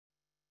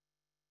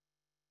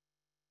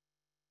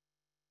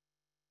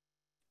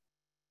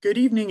Good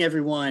evening,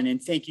 everyone,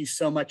 and thank you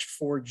so much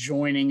for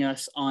joining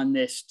us on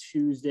this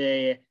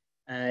Tuesday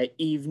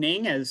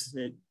evening.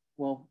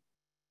 Well,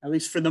 at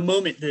least for the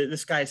moment, the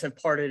skies have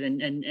parted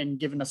and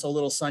given us a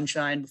little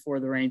sunshine before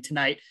the rain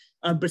tonight.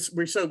 But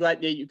we're so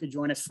glad that you could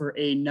join us for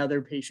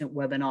another patient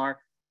webinar.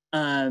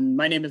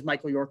 My name is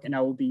Michael York, and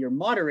I will be your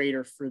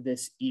moderator for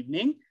this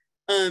evening.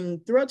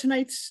 Throughout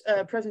tonight's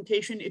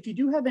presentation, if you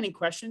do have any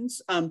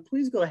questions,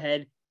 please go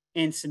ahead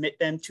and submit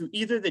them to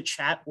either the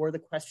chat or the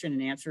question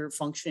and answer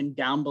function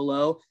down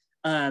below.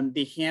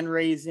 The hand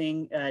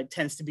raising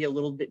tends to be a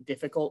little bit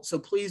difficult, so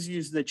please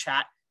use the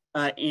chat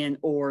and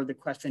or the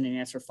question and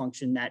answer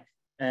function. That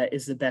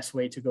is the best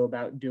way to go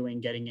about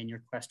getting in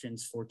your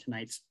questions for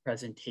tonight's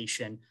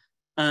presentation.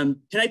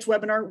 Tonight's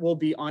webinar will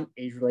be on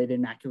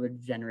age-related macular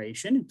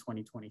degeneration in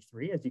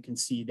 2023, as you can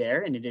see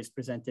there, and it is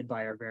presented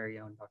by our very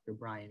own Dr.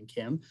 Brian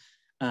Kim.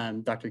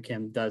 Dr.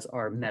 Kim does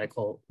our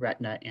medical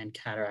retina and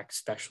cataract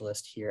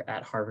specialist here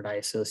at Harvard Eye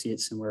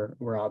Associates, and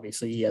we're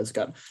obviously, he has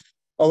got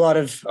a lot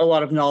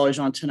of knowledge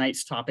on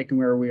tonight's topic, and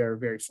we are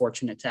very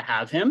fortunate to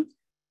have him.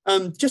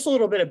 Just a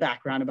little bit of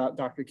background about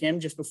Dr.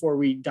 Kim, just before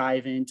we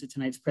dive into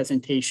tonight's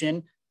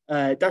presentation.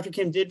 Dr.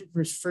 Kim did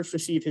first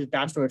receive his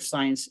Bachelor of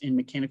Science in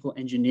Mechanical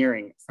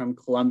Engineering from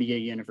Columbia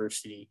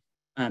University,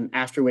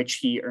 after which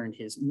he earned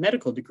his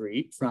medical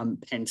degree from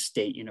Penn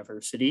State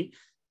University.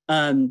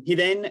 He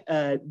then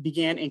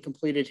began and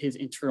completed his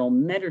internal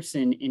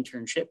medicine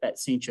internship at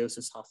St.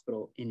 Joseph's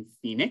Hospital in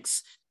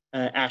Phoenix.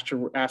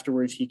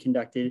 Afterwards, he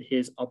conducted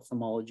his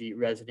ophthalmology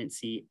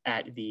residency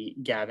at the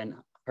Gavin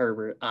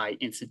Herbert Eye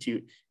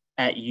Institute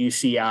at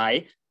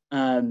UCI.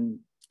 And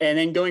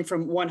then going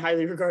from one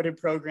highly regarded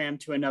program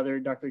to another,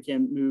 Dr.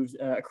 Kim moved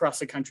across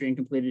the country and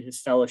completed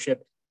his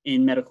fellowship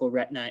in medical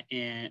retina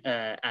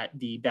at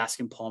the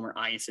Bascom Palmer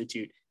Eye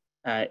Institute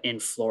in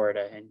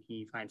Florida. And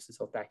he finds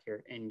himself back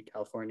here in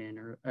California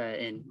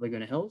in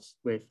Laguna Hills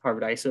with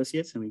Harvard Eye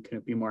Associates. And we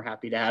couldn't be more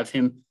happy to have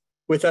him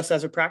with us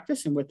as a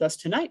practice and with us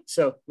tonight.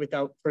 So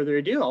without further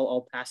ado,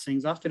 I'll pass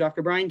things off to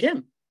Dr. Brian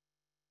Kim.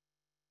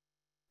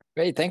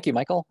 Great, thank you,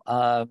 Michael.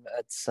 I've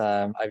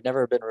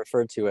never been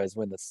referred to as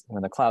when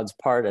the clouds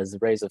part as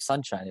rays of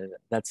sunshine.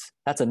 That's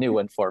a new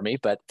one for me,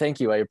 but thank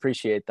you, I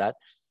appreciate that.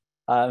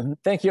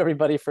 Thank you,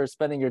 everybody, for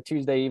spending your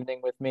Tuesday evening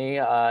with me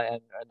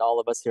and all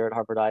of us here at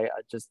Harvard Eye,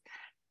 just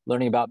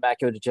learning about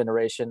macular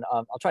degeneration.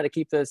 I'll try to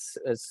keep this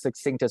as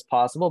succinct as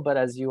possible, but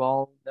as you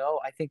all know,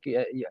 I think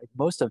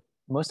most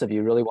of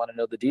you really want to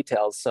know the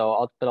details.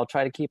 So I'll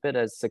try to keep it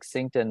as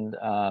succinct and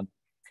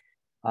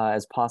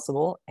as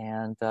possible.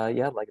 And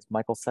yeah, like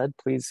Michael said,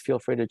 please feel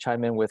free to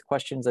chime in with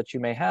questions that you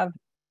may have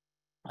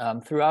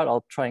throughout.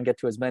 I'll try and get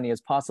to as many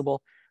as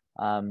possible.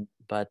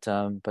 But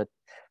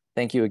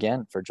thank you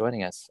again for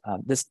joining us.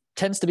 This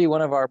tends to be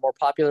one of our more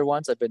popular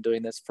ones. I've been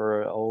doing this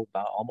for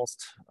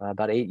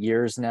about 8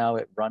 years now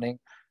at running.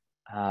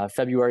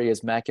 February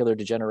is Macular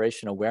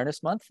Degeneration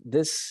Awareness Month.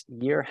 This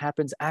year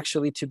happens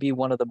actually to be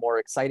one of the more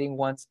exciting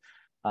ones.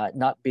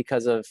 Not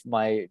because of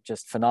my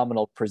just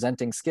phenomenal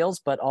presenting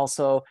skills, but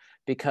also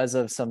because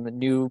of some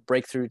new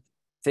breakthrough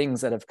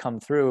things that have come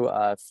through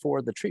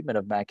for the treatment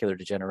of macular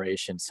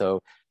degeneration.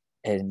 So,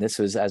 and this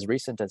was as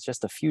recent as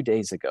just a few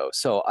days ago.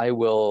 So I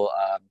will,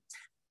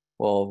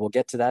 we'll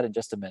get to that in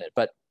just a minute,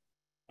 but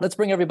let's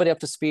bring everybody up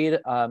to speed.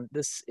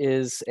 This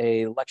is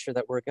a lecture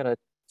that we're gonna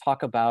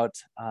talk about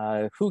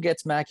who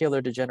gets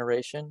macular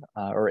degeneration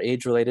or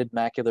age-related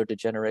macular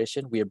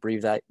degeneration. We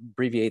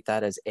abbreviate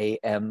that as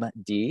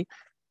AMD.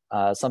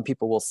 Some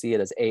people will see it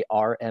as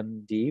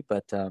ARMD,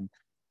 but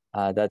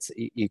that's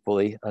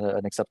equally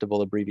an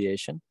acceptable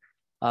abbreviation.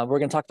 We're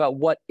going to talk about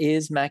what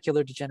is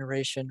macular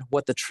degeneration,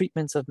 what the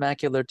treatments of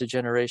macular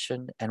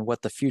degeneration, and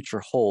what the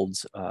future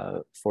holds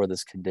for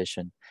this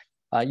condition.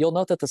 You'll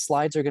note that the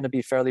slides are going to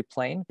be fairly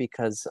plain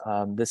because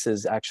this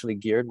is actually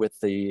geared with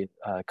the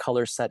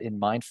color set in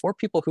mind for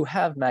people who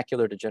have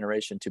macular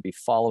degeneration to be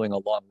following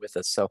along with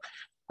us. So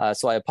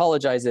I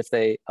apologize if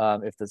the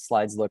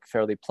slides look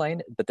fairly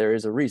plain, but there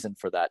is a reason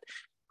for that,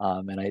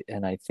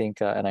 and I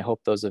think and I hope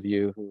those of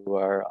you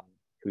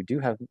who do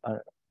have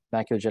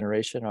macular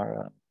degeneration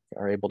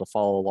are able to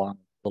follow along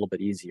a little bit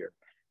easier.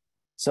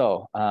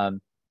 So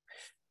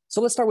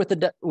let's start with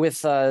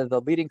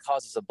the leading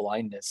causes of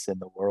blindness in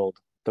the world.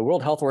 The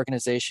World Health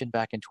Organization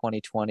back in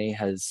 2020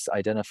 has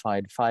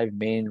identified 5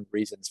 main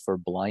reasons for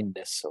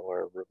blindness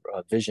or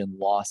vision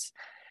loss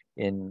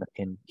in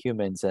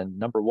humans, and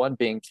number 1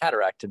 being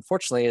cataract.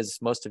 Unfortunately, as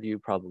most of you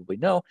probably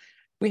know,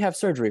 we have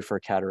surgery for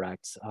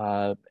cataracts,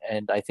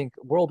 and I think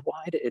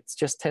worldwide it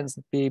just tends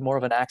to be more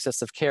of an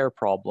access of care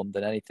problem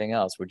than anything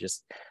else.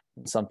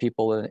 Some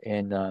people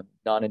in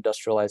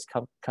non-industrialized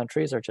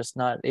countries are just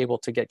not able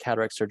to get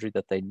cataract surgery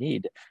that they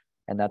need,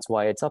 and that's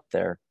why it's up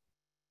there.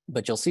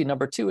 But you'll see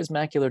number 2 is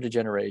macular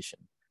degeneration.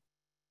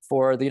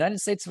 For the United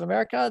States of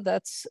America,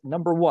 that's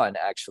number 1,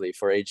 actually,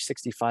 for age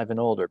 65 and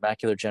older.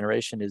 Macular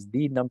degeneration is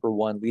the number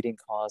 1 leading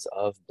cause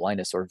of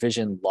blindness, or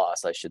vision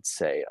loss, I should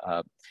say.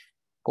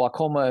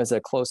 Glaucoma is a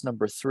close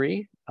number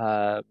 3.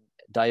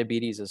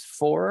 Diabetes is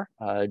 4.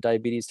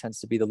 Diabetes tends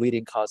to be the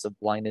leading cause of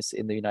blindness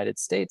in the United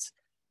States.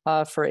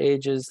 for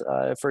ages,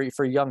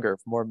 for younger,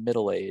 more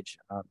middle age.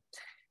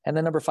 And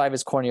then number 5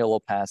 is corneal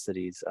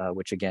opacities,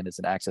 which again is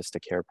an access to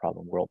care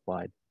problem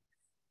worldwide.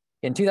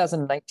 In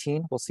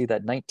 2019, we'll see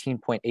that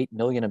 19.8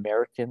 million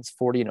Americans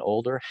 40 and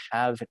older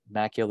have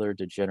macular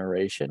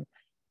degeneration,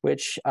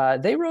 which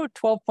they wrote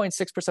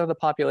 12.6% of the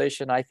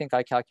population. I think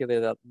I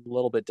calculated that a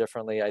little bit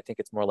differently. I think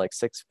it's more like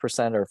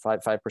 6% or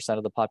 5%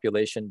 of the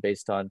population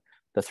based on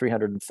the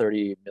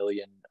 330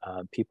 million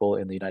people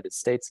in the United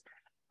States.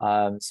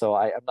 So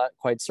I'm not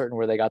quite certain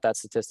where they got that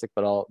statistic,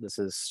 but this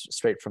is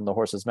straight from the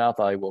horse's mouth.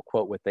 I will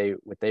quote what they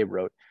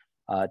wrote,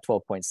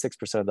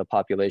 12.6% of the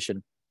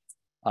population.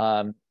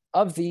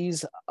 Of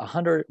these,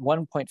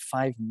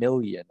 101.5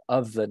 million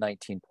of the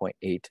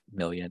 19.8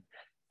 million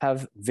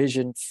have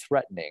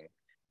vision-threatening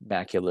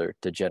macular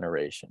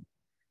degeneration.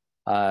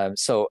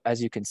 So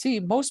as you can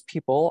see, most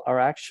people are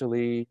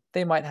actually,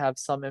 they might have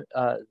some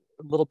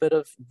little bit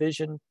of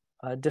vision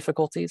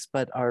difficulties,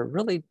 but are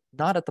really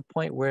not at the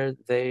point where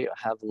they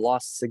have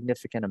lost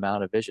significant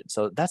amount of vision.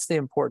 So that's the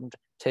important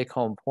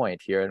take-home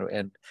point here,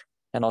 and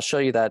I'll show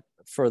you that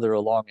further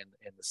along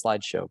in the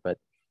slideshow. But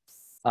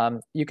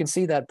you can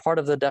see that part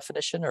of the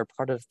definition or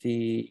part of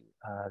the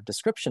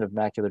description of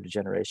macular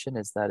degeneration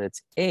is that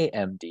it's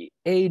AMD,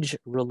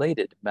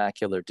 age-related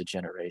macular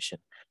degeneration.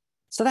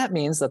 So that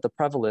means that the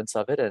prevalence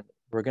of it, and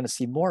we're going to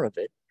see more of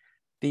it,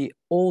 the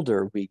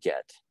older we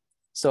get.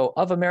 So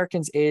of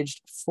Americans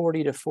aged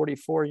 40 to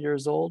 44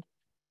 years old,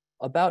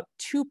 about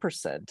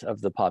 2%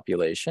 of the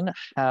population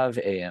have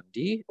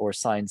AMD or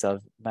signs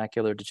of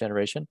macular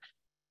degeneration.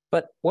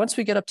 But once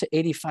we get up to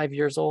 85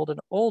 years old and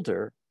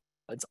older,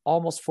 it's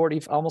almost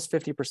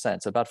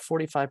 50%. So about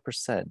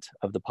 45%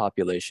 of the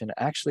population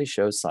actually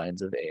shows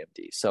signs of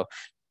AMD. So,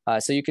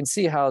 so you can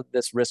see how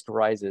this risk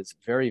rises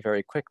very,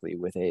 very quickly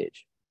with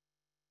age.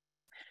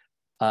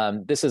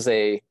 This is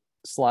a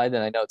slide,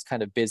 and I know it's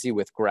kind of busy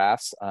with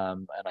graphs,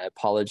 and I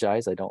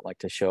apologize. I don't like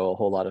to show a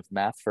whole lot of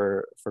math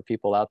for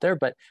people out there,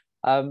 but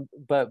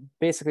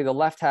basically the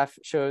left half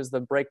shows the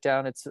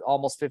breakdown. It's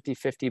almost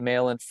 50-50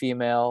 male and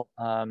female,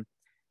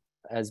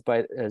 as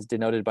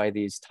denoted by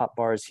these top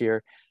bars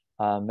here.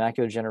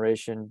 Macular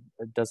degeneration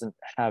doesn't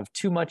have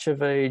too much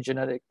of a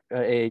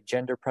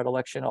gender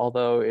predilection,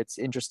 although it's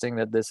interesting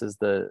that this is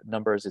the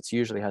numbers. It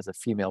usually has a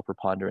female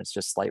preponderance,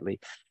 just slightly.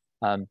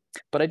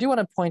 But I do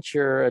want to point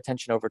your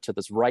attention over to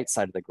this right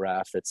side of the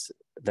graph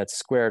that's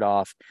squared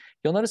off.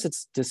 You'll notice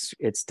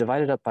it's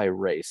divided up by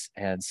race.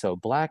 And so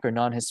Black or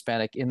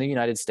non-Hispanic in the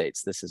United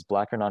States, this is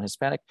Black or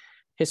non-Hispanic,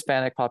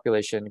 Hispanic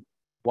population,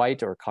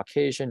 white or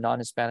Caucasian,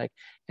 non-Hispanic,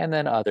 and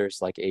then others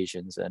like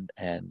Asians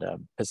and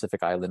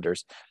Pacific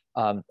Islanders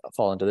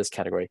fall into this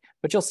category.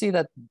 But you'll see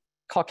that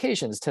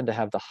Caucasians tend to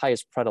have the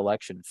highest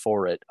predilection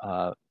for it,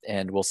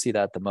 and we'll see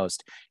that the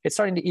most. It's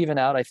starting to even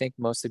out, I think,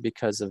 mostly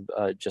because of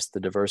just the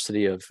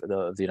diversity of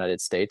the United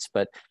States.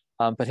 But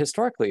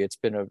historically, it's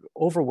been an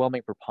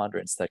overwhelming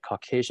preponderance that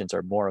Caucasians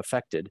are more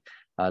affected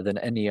than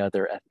any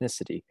other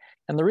ethnicity.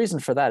 And the reason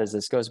for that is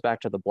this goes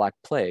back to the Black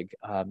Plague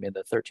in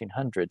the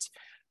 1300s.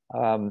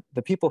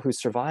 The people who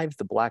survived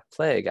the Black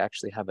Plague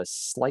actually have a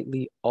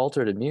slightly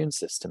altered immune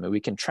system, and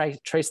we can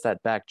trace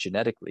that back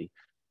genetically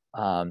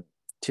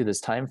to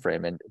this time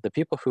frame. And the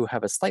people who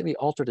have a slightly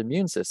altered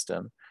immune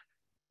system,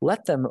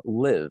 let them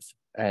live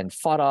and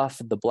fought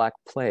off the Black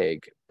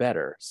Plague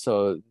better.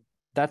 So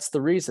that's the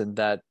reason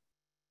that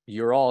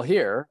you're all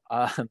here.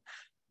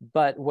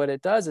 But what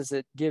it does is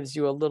it gives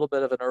you a little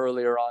bit of an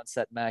earlier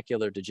onset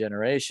macular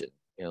degeneration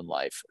in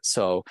life.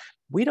 So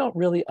we don't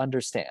really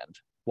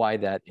understand why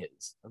that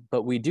is,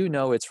 but we do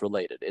know it's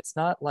related. It's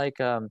not like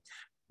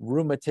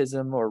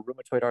rheumatism or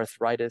rheumatoid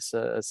arthritis,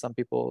 as some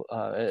people,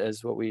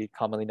 as what we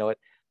commonly know it,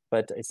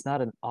 but it's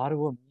not an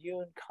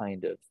autoimmune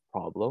kind of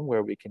problem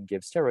where we can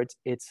give steroids.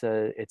 It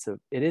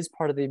is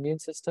part of the immune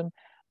system,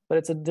 but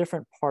it's a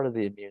different part of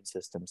the immune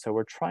system. So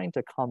we're trying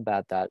to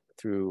combat that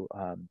through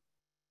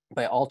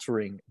by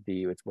altering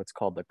what's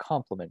called the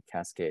complement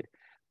cascade,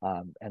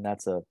 and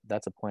that's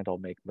a point I'll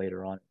make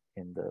later on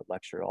in the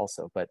lecture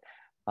also. But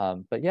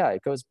yeah,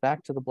 it goes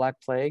back to the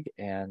Black Plague,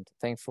 and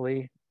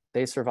thankfully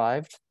they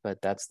survived,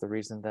 but that's the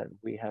reason that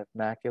we have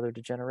macular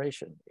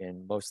degeneration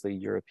in mostly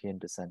European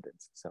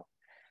descendants.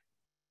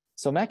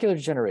 So macular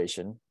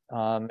degeneration,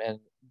 and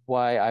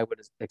why I would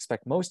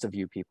expect most of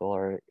you people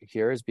are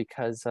here is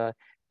because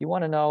you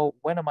want to know,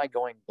 when am I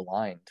going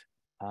blind?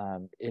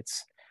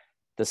 It's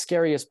the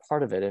scariest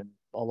part of it, and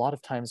a lot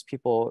of times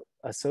people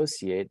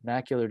associate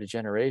macular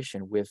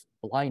degeneration with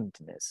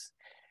blindness.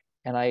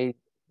 And I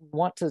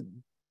want to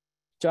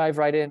dive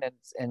right in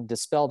and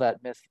dispel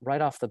that myth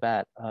right off the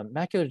bat.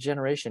 Macular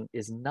degeneration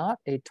is not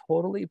a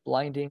totally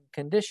blinding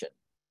condition.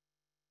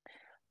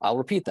 I'll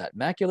repeat that.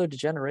 Macular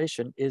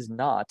degeneration is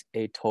not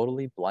a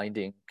totally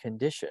blinding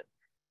condition.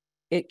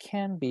 It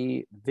can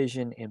be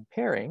vision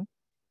impairing.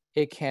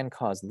 It can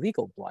cause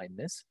legal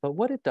blindness, but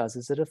what it does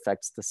is it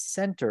affects the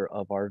center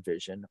of our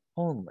vision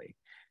only.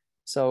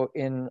 So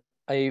in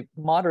a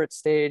moderate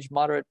stage,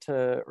 moderate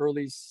to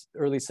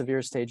early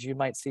severe stage, you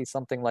might see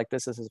something like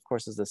this. This is, of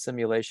course, is a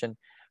simulation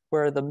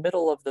where the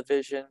middle of the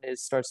vision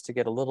starts to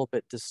get a little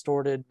bit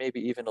distorted, maybe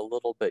even a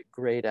little bit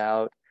grayed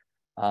out,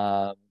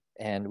 um,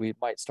 and we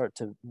might start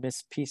to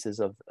miss pieces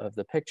of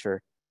the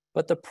picture.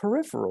 But the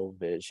peripheral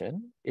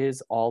vision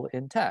is all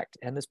intact.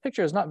 And this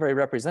picture is not very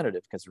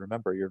representative because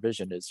remember, your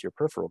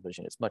peripheral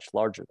vision is much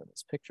larger than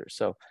this picture.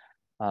 So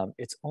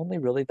it's only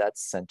really that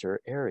center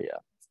area.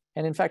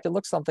 And in fact, it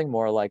looks something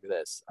more like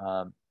this.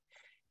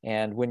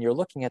 And when you're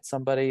looking at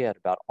somebody at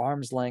about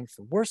arm's length,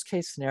 the worst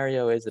case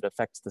scenario is it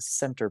affects the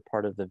center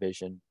part of the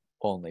vision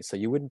only. So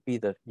you wouldn't be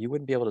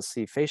able to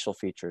see facial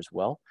features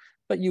well,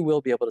 but you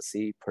will be able to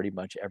see pretty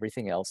much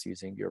everything else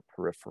using your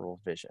peripheral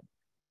vision.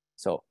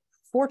 So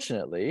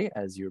fortunately,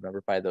 as you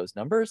remember by those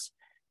numbers,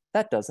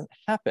 that doesn't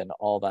happen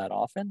all that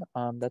often.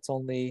 That's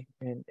only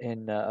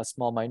in a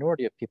small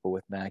minority of people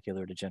with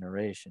macular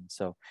degeneration.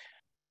 So,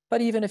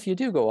 but even if you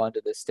do go on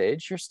to this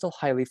stage, you're still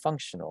highly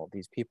functional.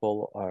 These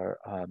people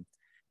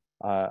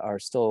are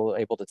still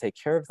able to take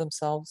care of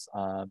themselves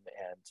and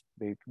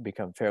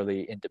become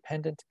fairly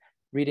independent.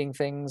 Reading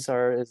things is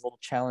a little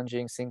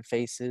challenging. Seeing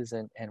faces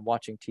and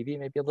watching TV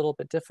may be a little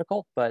bit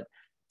difficult, but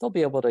they'll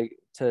be able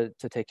to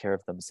take care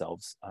of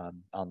themselves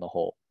on the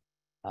whole.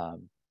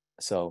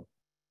 So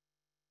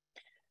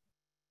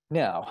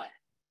now,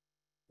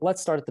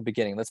 let's start at the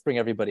beginning. Let's bring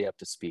everybody up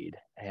to speed.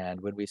 And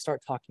when we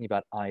start talking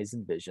about eyes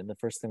and vision, the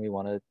first thing we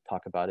want to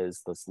talk about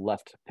is this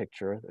left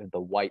picture,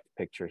 the white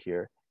picture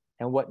here,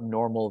 and what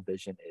normal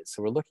vision is.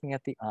 So we're looking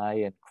at the eye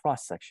in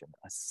cross-section,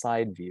 a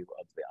side view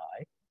of the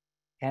eye.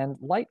 And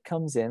light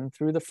comes in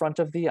through the front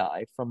of the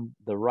eye from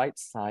the right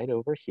side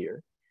over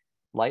here.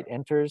 Light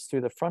enters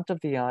through the front of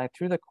the eye,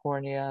 through the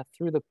cornea,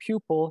 through the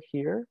pupil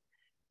here,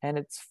 and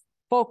it's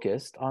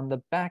focused on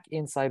the back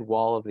inside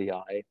wall of the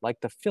eye, like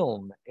the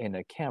film in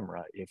a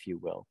camera, if you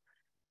will.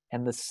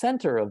 And the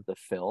center of the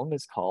film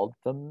is called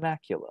the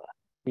macula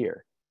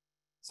here.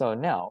 So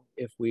now,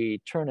 if we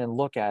turn and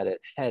look at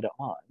it head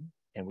on,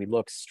 and we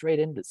look straight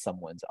into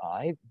someone's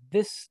eye,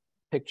 this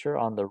picture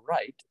on the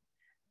right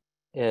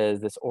is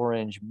this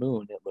orange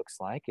moon, it looks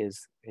like,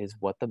 is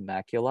what the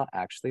macula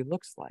actually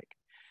looks like.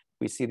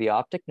 We see the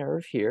optic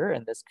nerve here,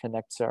 and this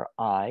connects our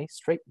eye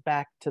straight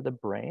back to the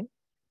brain.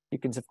 You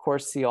can, of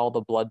course, see all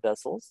the blood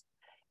vessels.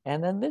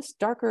 And then this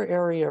darker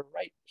area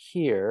right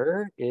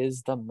here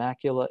is the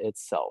macula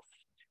itself,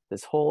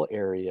 this whole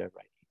area right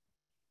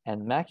here.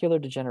 And macular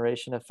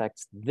degeneration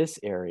affects this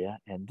area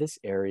and this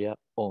area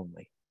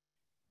only.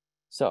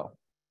 So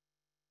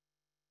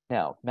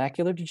now,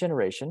 macular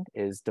degeneration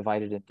is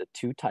divided into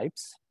two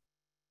types,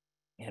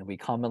 and we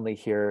commonly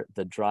hear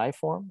the dry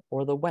form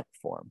or the wet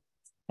form.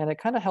 And it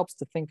kind of helps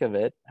to think of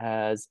it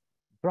as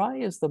dry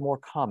is the more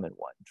common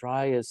one.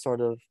 Dry is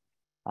sort of,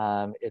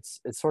 it's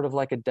sort of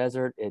like a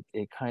desert. It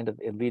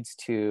leads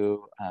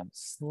to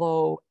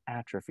slow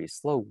atrophy,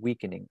 slow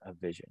weakening of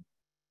vision.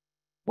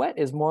 Wet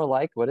is more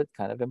like what it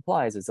kind of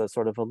implies is a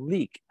sort of a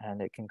leak,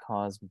 and it can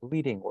cause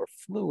bleeding or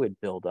fluid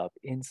buildup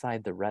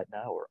inside the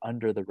retina or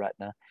under the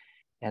retina,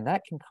 and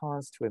that can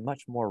cause to a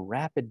much more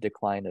rapid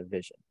decline of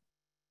vision.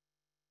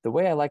 The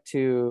way I like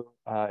to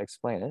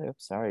explain it,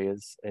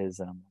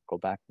 go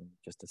back in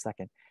just a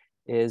second,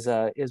 is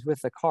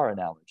with the car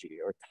analogy,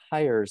 or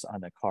tires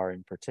on a car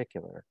in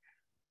particular.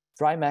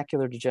 Dry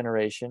macular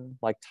degeneration,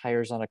 like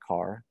tires on a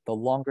car, the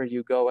longer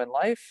you go in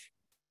life,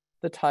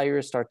 the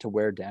tires start to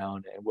wear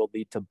down and will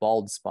lead to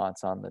bald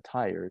spots on the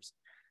tires,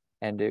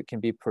 and it can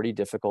be pretty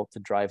difficult to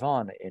drive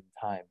on in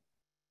time.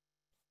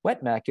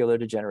 Wet macular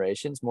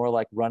degeneration is more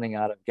like running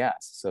out of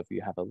gas. So if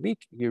you have a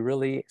leak, you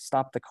really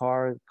stop the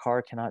car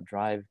cannot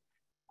drive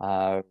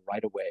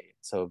right away.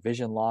 So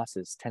vision loss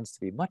tends to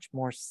be much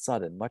more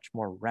sudden, much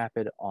more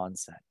rapid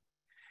onset.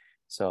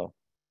 So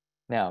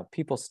now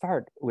people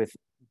start with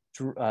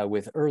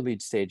early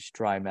stage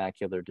dry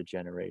macular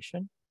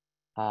degeneration,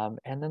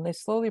 and then they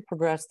slowly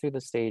progress through the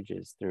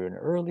stages, through an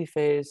early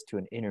phase to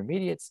an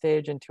intermediate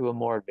stage and to a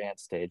more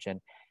advanced stage.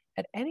 And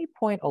at any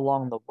point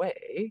along the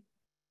way,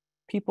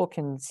 people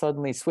can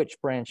suddenly switch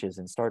branches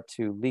and start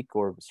to leak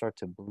or start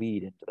to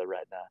bleed into the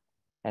retina.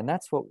 And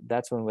that's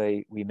when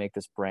we make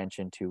this branch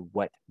into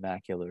wet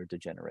macular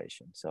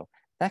degeneration. So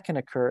that can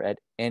occur at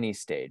any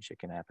stage. It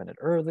can happen at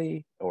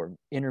early or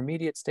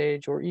intermediate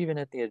stage or even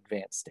at the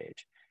advanced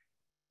stage.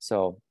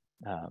 So,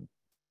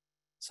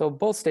 so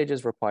both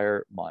stages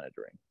require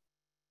monitoring.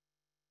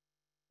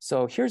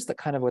 So here's the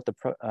kind of what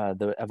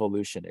the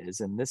evolution is,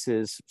 and this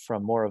is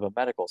from more of a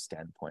medical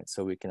standpoint,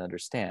 so we can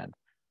understand.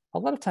 A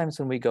lot of times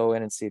when we go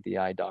in and see the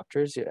eye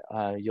doctors,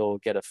 you'll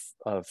get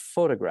a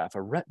photograph,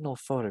 a retinal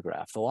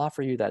photograph. They'll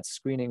offer you that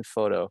screening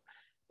photo,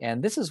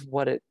 and this is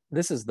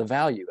the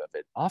value of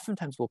it.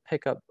 Oftentimes we'll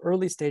pick up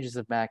early stages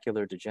of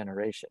macular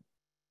degeneration.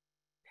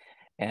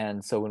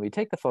 And so when we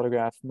take the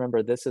photograph,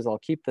 remember I'll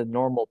keep the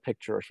normal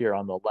picture here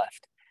on the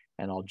left,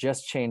 and I'll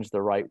just change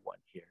the right one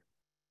here.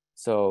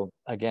 So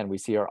again, we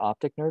see our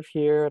optic nerve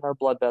here and our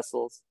blood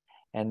vessels,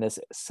 and this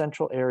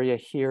central area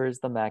here is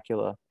the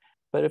macula.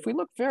 But if we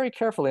look very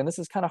carefully, and this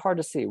is kind of hard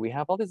to see, we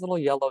have all these little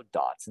yellow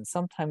dots, and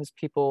sometimes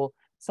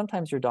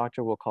your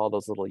doctor will call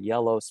those little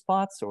yellow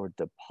spots or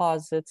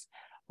deposits,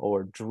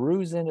 or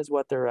drusen is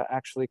what they're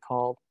actually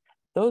called.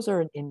 Those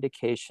are an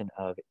indication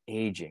of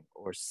aging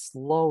or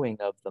slowing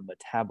of the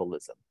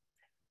metabolism.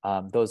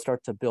 Those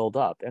start to build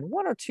up. And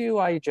one or two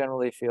I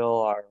generally feel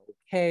are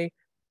okay.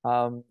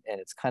 And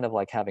it's kind of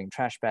like having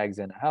trash bags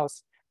in a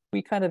house.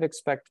 We kind of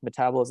expect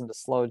metabolism to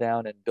slow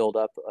down and build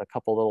up a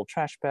couple little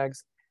trash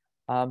bags.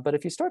 But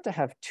if you start to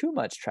have too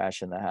much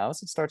trash in the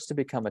house, it starts to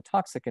become a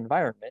toxic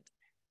environment.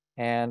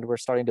 And we're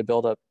starting to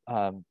build up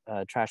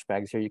trash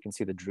bags here. You can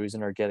see the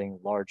drusen are getting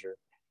larger.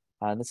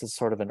 And this is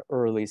sort of an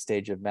early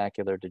stage of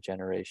macular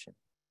degeneration.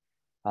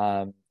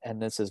 And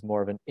this is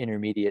more of an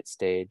intermediate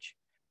stage,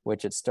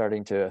 which it's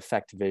starting to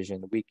affect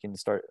vision.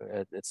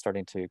 It's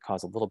starting to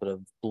cause a little bit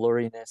of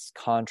blurriness,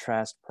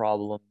 contrast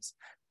problems.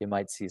 You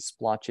might see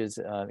splotches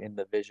in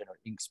the vision or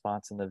ink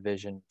spots in the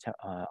vision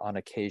on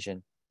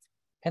occasion.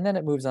 And then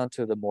it moves on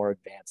to the more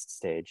advanced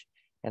stage.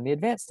 And the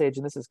advanced stage,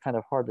 and this is kind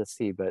of hard to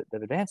see, but the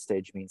advanced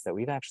stage means that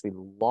we've actually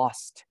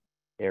lost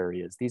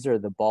areas. These are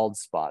the bald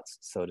spots,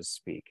 so to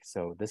speak.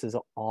 So this is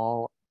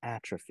all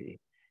atrophy.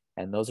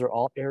 And those are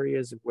all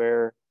areas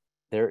where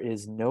there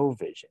is no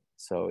vision.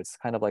 So it's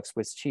kind of like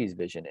Swiss cheese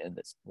vision in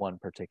this one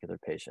particular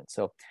patient.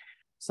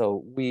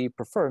 So we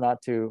prefer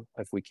not to,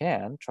 if we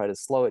can, try to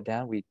slow it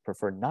down. We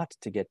prefer not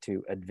to get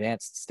to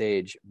advanced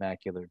stage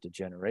macular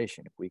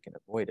degeneration if we can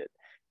avoid it.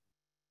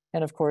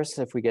 And of course,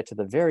 if we get to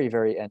the very,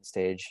 very end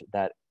stage,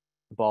 that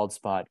bald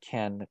spot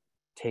can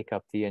take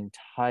up the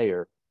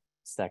entire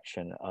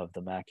section of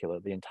the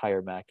macula, the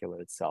entire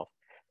macula itself.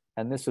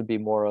 And this would be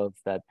more of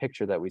that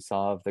picture that we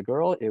saw of the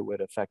girl. It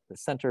would affect the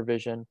center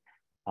vision,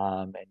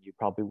 and you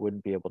probably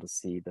wouldn't be able to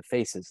see the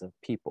faces of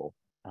people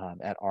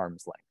at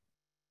arm's length.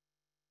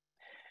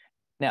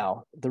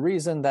 Now, the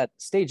reason that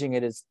staging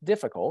it is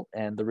difficult,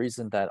 and the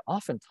reason that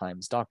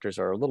oftentimes doctors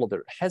are a little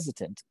bit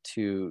hesitant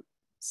to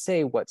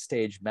say what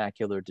stage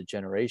macular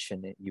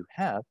degeneration you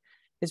have,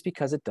 is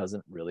because it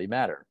doesn't really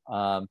matter.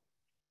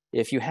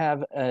 If you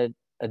have an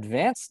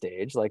advanced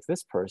stage, like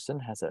this person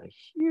has a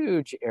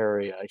huge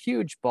area, a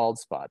huge bald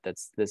spot,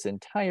 that's this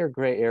entire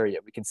gray area.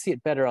 We can see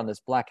it better on this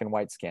black and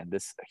white scan.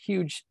 This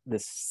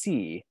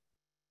C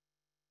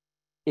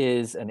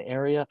is an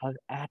area of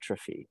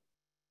atrophy,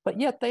 but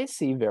yet they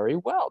see very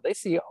well. They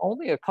see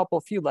only a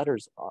few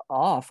letters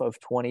off of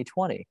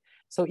 20/20.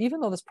 So even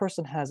though this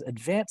person has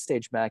advanced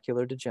stage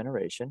macular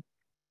degeneration,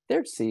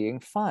 they're seeing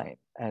fine,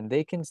 and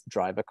they can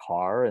drive a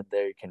car, and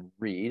they can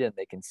read, and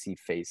they can see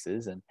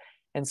faces,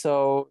 and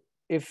so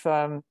if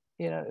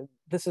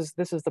this is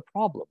the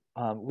problem.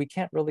 We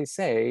can't really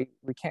say,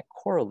 we can't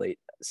correlate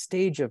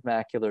stage of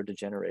macular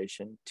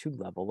degeneration to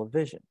level of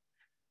vision.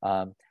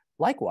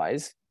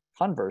 Likewise,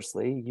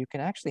 conversely, you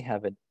can actually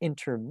have an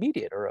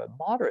intermediate or a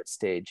moderate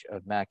stage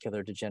of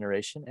macular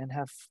degeneration and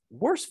have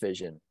worse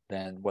vision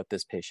than what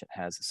this patient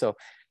has. So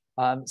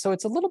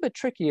it's a little bit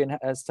tricky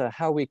as to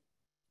how we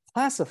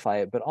classify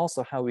it, but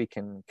also how we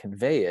can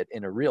convey it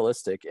in a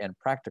realistic and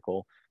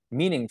practical,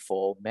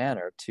 meaningful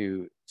manner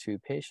to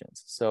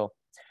patients. So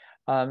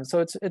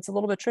it's a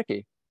little bit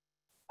tricky.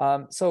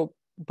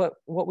 But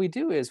what we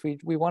do is we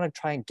want to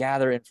try and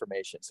gather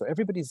information. So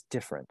everybody's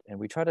different, and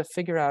we try to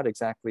figure out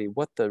exactly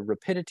what the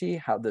rapidity,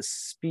 how the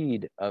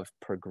speed of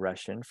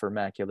progression for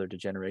macular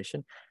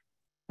degeneration.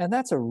 And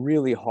that's a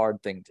really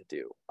hard thing to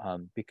do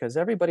because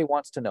everybody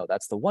wants to know.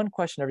 That's the one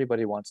question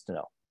everybody wants to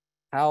know.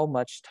 How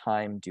much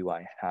time do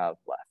I have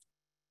left?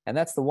 And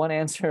that's the one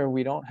answer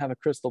we don't have a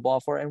crystal ball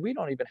for, and we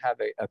don't even have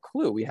a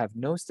clue. We have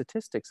no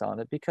statistics on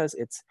it because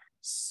it's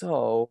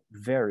so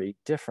very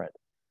different.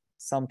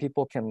 Some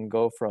people can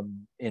go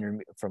from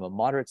a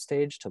moderate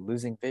stage to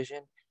losing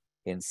vision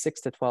in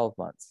 6 to 12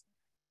 months.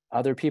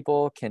 Other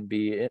people can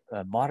be at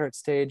a moderate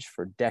stage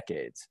for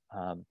decades.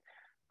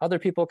 Other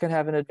people can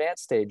have an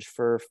advanced stage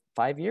for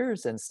 5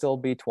 years and still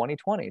be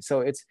 20/20.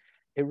 So it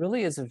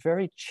really is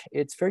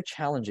it's very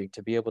challenging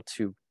to be able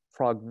to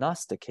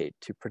prognosticate,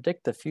 to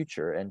predict the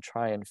future and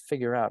try and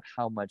figure out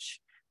how much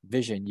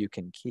vision you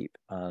can keep.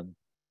 But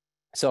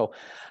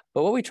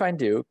what we try and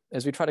do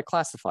is we try to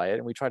classify it,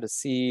 and we try to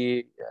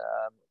see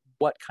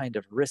what kind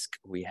of risk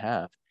we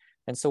have.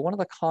 And so one of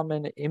the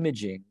common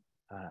imaging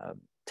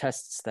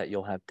tests that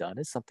you'll have done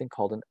is something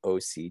called an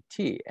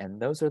OCT.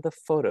 And those are the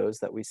photos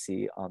that we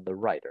see on the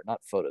right, or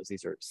not photos,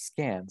 these are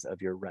scans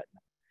of your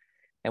retina.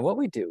 And what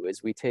we do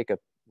is we're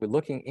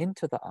looking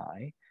into the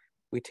eye,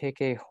 we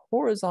take a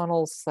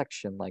horizontal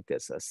section like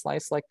this, a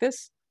slice like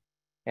this,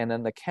 and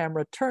then the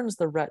camera turns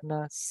the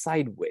retina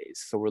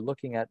sideways. So we're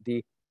looking at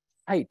the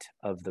height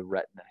of the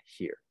retina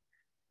here.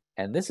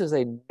 And this is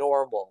a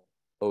normal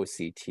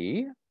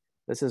OCT.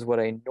 This is what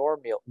a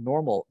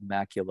normal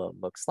macula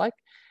looks like.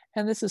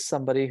 And this is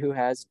somebody who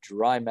has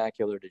dry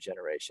macular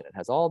degeneration. It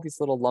has all these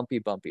little lumpy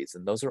bumpies,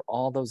 and those are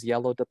all those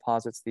yellow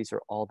deposits. These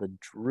are all the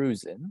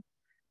drusen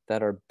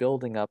that are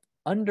building up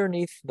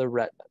underneath the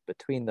retina,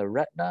 between the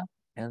retina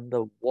and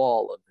the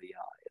wall of the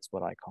eye is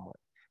what I call it.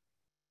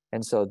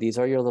 And so these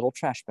are your little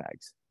trash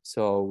bags.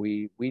 So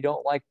we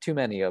don't like too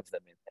many of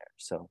them in there.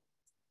 So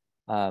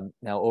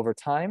now over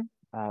time,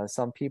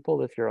 some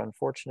people, if you're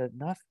unfortunate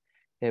enough,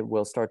 it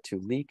will start to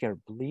leak or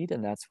bleed,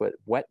 and that's what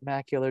wet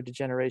macular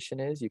degeneration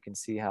is. You can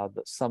see how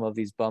some of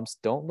these bumps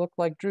don't look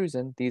like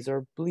drusen. These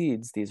are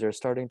bleeds. These are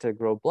starting to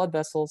grow blood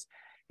vessels.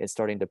 It's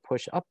starting to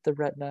push up the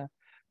retina.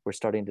 We're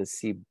starting to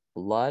see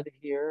blood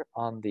here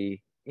on the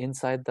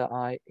inside the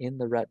eye, in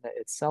the retina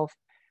itself,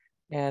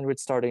 and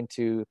it's starting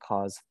to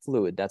cause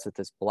fluid. That's what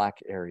this black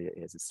area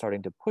is. It's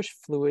starting to push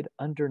fluid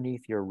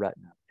underneath your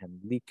retina and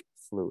leak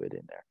fluid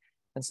in there.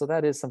 And so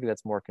that is something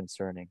that's more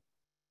concerning.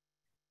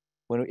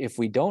 If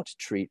we don't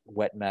treat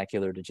wet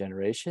macular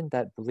degeneration,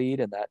 that bleed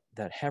and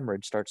that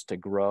hemorrhage starts to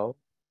grow,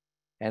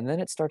 and then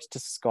it starts to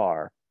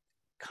scar,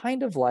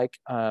 kind of like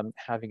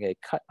having a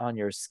cut on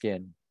your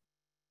skin.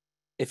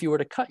 If you were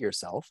to cut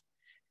yourself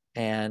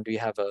and you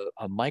have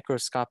a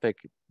microscopic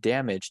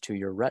damage to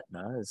your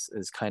retina,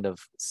 is kind of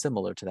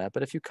similar to that.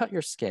 But if you cut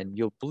your skin,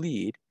 you'll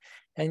bleed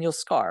and you'll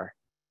scar.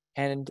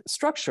 And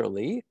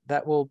structurally,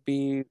 that will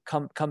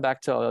come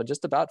back to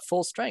just about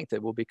full strength.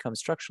 It will become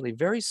structurally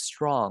very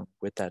strong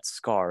with that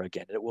scar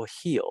again. It will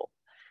heal.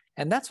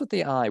 And that's what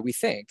the eye, we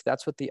think,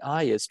 that's what the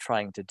eye is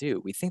trying to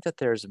do. We think that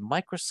there's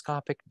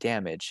microscopic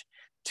damage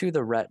to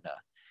the retina,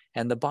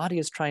 and the body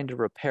is trying to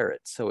repair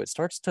it. So it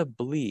starts to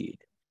bleed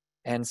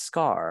and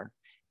scar,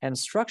 and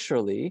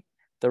structurally,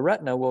 the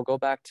retina will go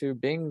back to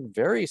being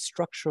very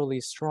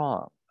structurally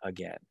strong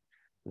again.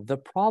 The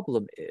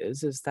problem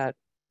is that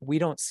we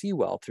don't see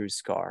well through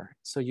scar,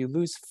 so you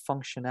lose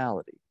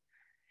functionality.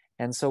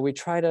 And so we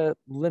try to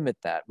limit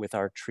that with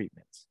our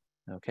treatments,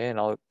 okay? And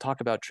I'll talk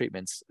about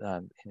treatments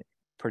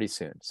pretty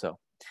soon. So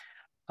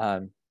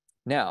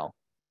now,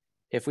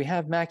 if we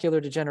have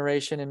macular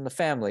degeneration in the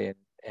family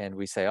and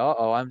we say,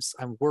 oh,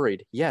 I'm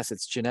worried. Yes,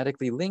 it's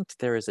genetically linked.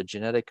 There is a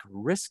genetic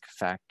risk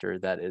factor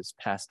that is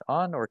passed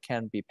on or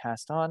can be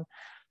passed on.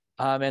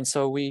 And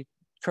so we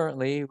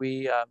currently,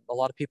 a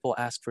lot of people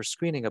ask for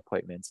screening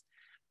appointments.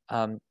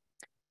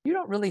 You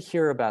don't really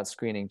hear about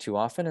screening too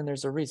often, and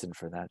there's a reason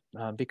for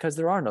that, because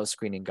there are no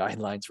screening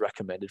guidelines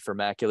recommended for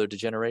macular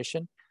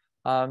degeneration.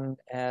 And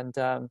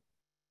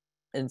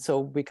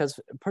so because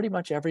pretty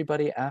much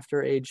everybody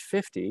after age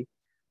 50,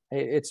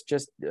 it's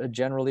just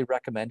generally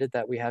recommended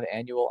that we have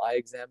annual eye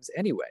exams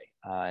anyway,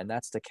 and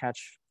that's to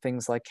catch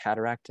things like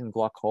cataract and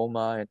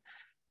glaucoma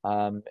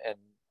and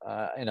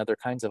other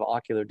kinds of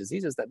ocular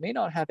diseases that may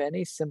not have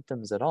any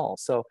symptoms at all.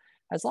 So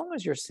as long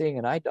as you're seeing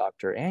an eye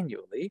doctor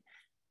annually,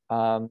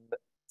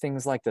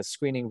 things like the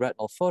screening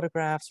retinal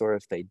photographs, or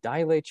if they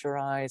dilate your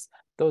eyes,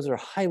 those are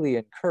highly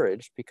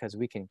encouraged because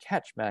we can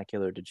catch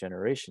macular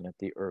degeneration at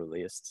the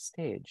earliest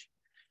stage.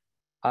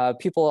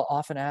 People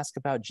often ask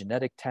about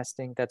genetic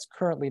testing. That's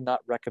currently not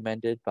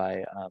recommended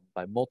by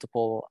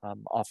multiple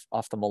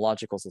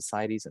ophthalmological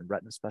societies and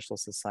retina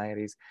specialist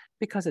societies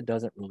because it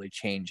doesn't really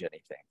change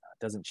anything.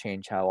 It doesn't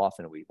change how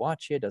often we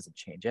watch it. It doesn't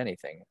change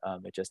anything.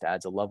 It just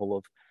adds a level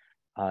of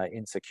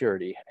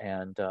insecurity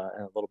and a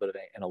little bit of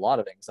and a lot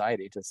of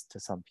anxiety to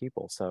some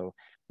people. So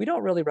we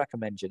don't really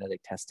recommend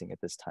genetic testing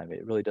at this time.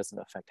 It really doesn't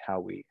affect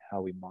how we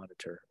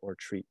monitor or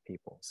treat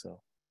people. So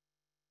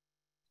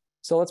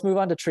let's move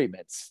on to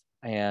treatments.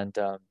 And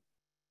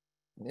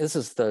this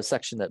is the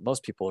section that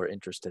most people are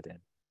interested in.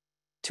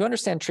 To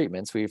understand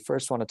treatments, we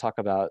first want to talk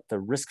about the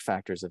risk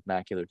factors of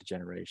macular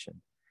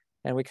degeneration.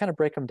 And we kind of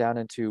break them down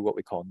into what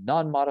we call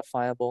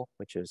non-modifiable,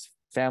 which is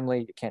family.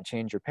 You can't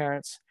change your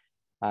parents.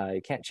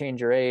 You can't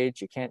change your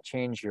age. You can't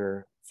change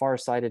your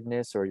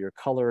farsightedness or your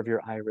color of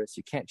your iris.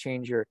 You can't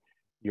change your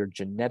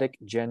genetic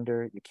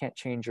gender. You can't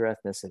change your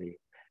ethnicity.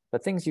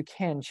 But things you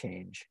can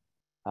change,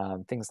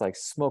 things like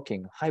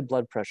smoking, high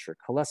blood pressure,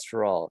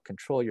 cholesterol,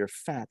 control your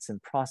fats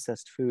and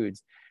processed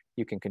foods.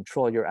 You can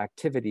control your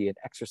activity and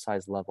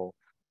exercise level,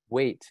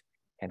 weight,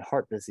 and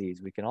heart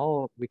disease. We can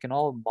all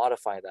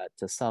modify that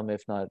to some,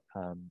 if not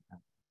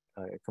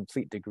a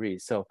complete degree.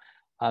 So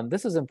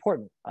this is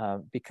important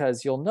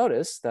because you'll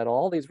notice that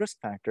all these risk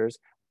factors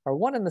are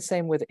one and the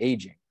same with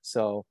aging.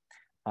 So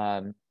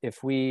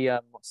if we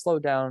slow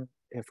down,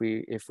 if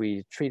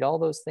we treat all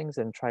those things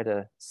and try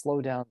to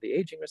slow down the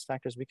aging risk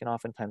factors, we can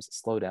oftentimes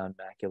slow down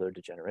macular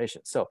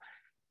degeneration. So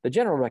the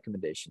general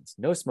recommendations: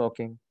 no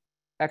smoking,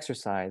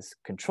 exercise,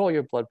 control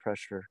your blood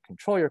pressure,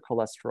 control your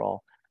cholesterol.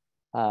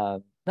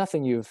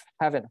 Nothing you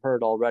haven't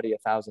heard already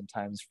 1,000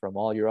 times from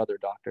all your other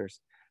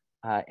doctors.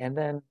 And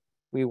then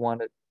we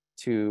want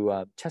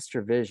to test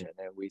your vision.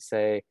 And we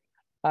say,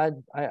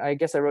 I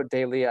guess I wrote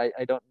daily. I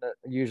don't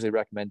usually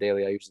recommend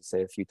daily. I usually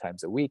say a few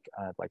times a week,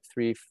 like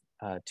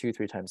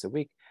 2-3 times a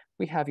week.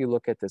 We have you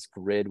look at this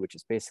grid, which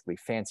is basically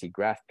fancy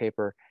graph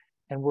paper,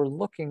 and we're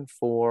looking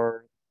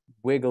for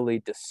wiggly,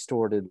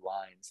 distorted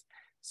lines.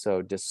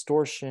 So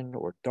distortion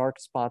or dark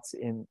spots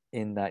in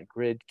that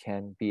grid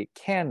can be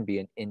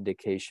an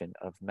indication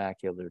of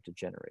macular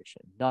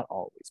degeneration. Not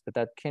always, but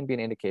that can be an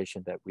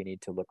indication that we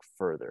need to look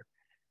further.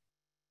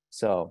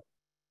 So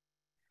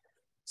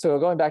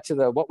going back to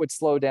what would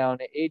slow down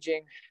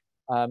aging,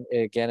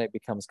 again, it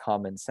becomes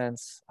common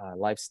sense.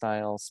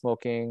 Lifestyle,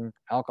 smoking,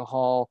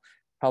 alcohol,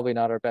 probably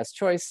not our best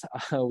choice.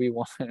 We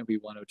want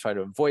to try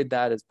to avoid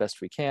that as best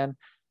we can.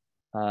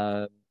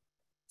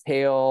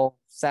 Kale,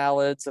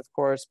 salads, of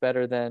course,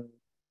 better than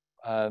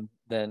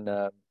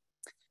than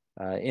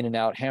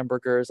In-N-Out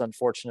hamburgers,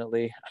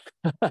 unfortunately.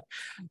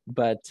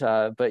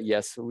 But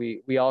yes,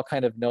 we all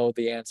kind of know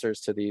the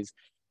answers to these.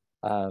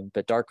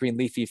 But dark green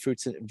leafy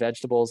fruits and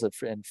vegetables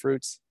and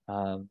fruits,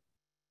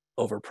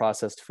 over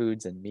processed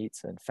foods and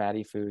meats and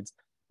fatty foods.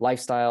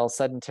 Lifestyle,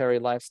 sedentary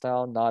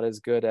lifestyle, not as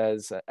good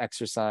as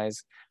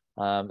exercise.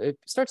 It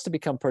starts to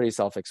become pretty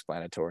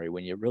self-explanatory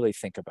when you really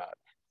think about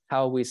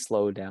how we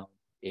slow down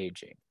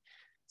aging.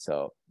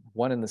 So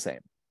one and the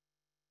same.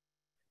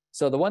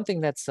 So the one thing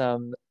that's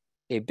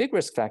a big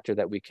risk factor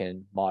that we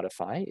can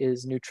modify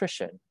is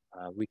nutrition.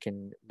 We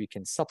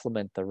can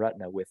supplement the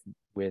retina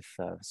with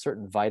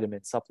certain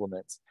vitamin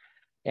supplements,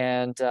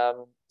 and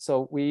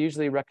so we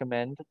usually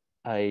recommend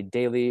a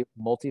daily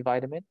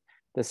multivitamin.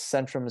 The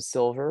Centrum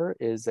Silver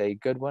is a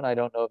good one. I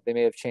don't know if they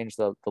may have changed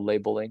the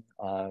labeling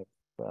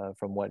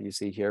from what you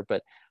see here,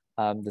 but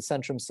the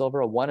Centrum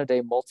Silver, a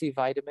 1-a-day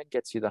multivitamin,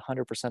 gets you the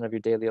 100% of your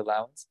daily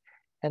allowance.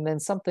 And then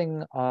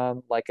something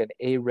like an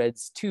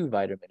AREDS2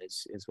 vitamin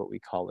is what we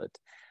call it.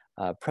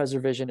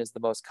 Preservision is the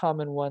most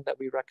common one that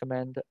we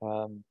recommend.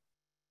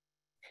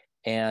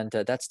 And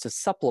that's to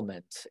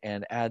supplement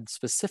and add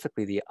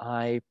specifically the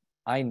eye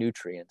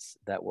nutrients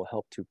that will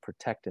help to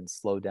protect and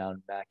slow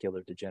down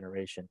macular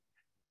degeneration.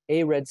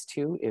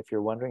 AREDS2, if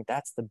you're wondering,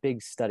 that's the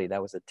big study.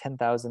 That was a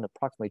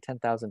approximately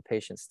 10,000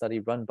 patient study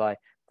run by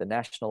the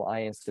National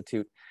Eye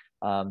Institute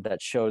that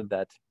showed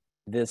that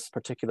this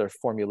particular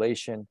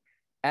formulation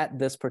at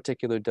this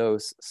particular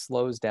dose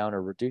slows down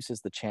or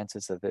reduces the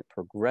chances of it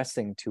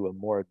progressing to a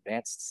more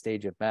advanced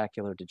stage of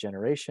macular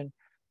degeneration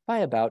by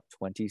about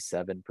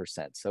 27%.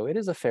 So it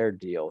is a fair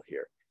deal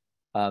here.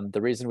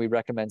 The reason we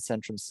recommend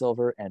Centrum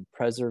Silver and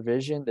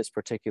Preservision, this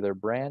particular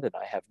brand, and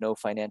I have no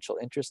financial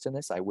interest in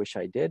this, I wish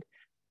I did,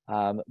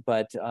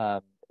 but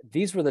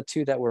these were the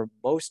two that were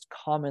most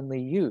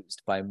commonly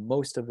used by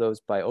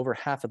over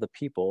half of the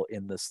people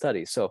in the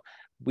study. So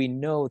we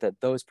know that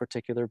those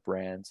particular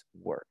brands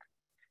work.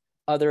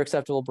 Other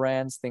acceptable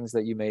brands, things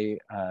that you may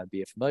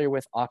be familiar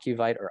with,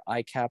 Ocuvite or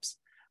eye caps,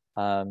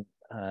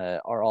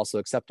 are also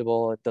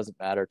acceptable. It doesn't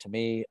matter to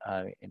me,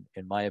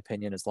 in my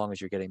opinion, as long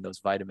as you're getting those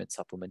vitamin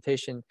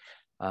supplementation,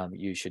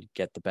 you should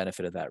get the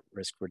benefit of that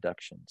risk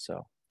reduction.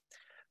 So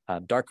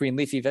dark green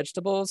leafy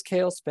vegetables,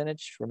 kale,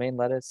 spinach, romaine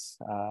lettuce,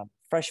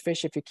 fresh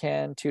fish if you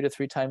can, 2 to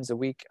 3 times a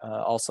week.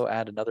 Also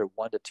add another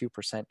 1 to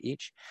 2%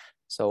 each.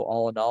 So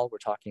all in all, we're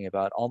talking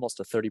about almost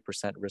a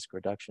 30% risk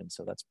reduction.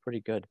 So that's pretty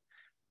good.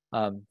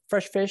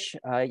 Fresh fish,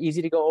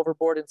 easy to go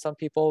overboard in some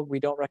people. We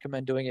don't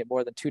recommend doing it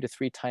more than 2 to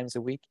 3 times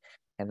a week,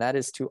 and that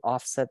is to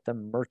offset the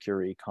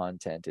mercury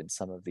content in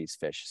some of these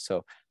fish.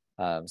 So,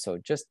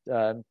 just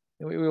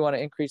we want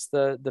to increase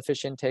the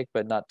fish intake,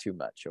 but not too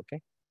much.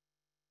 Okay.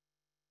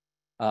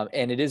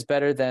 And it is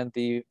better than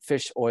the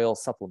fish oil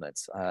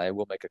supplements. I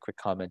will make a quick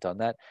comment on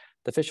that.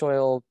 The fish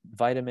oil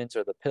vitamins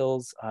or the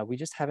pills, we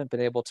just haven't been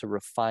able to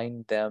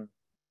refine them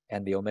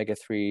and the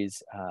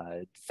omega-3s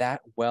that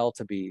well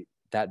to be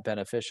that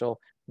beneficial.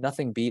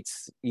 Nothing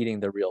beats eating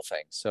the real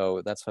thing.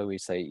 So that's why we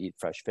say eat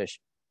fresh fish,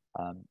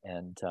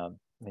 and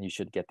you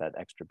should get that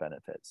extra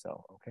benefit.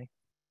 So, okay.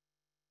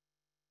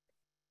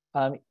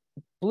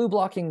 Blue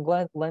blocking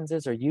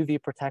lenses or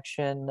UV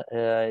protection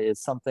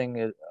is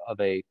something of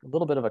a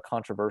little bit of a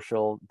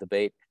controversial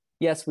debate.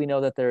 Yes, we know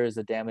that there is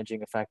a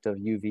damaging effect of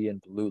UV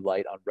and blue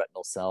light on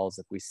retinal cells.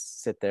 If we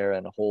sit there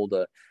and hold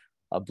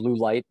a blue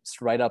light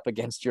right up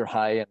against your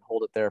eye and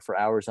hold it there for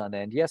hours on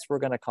end, yes, we're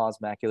going to cause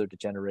macular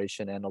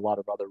degeneration and a lot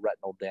of other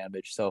retinal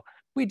damage. So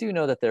we do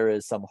know that there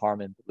is some harm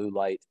in blue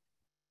light.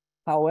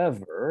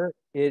 However,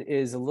 it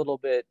is a little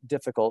bit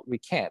difficult.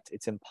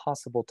 It's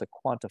impossible to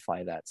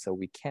quantify that. So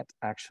we can't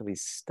actually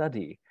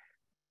study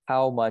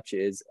how much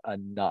is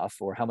enough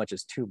or how much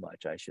is too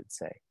much, I should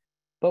say.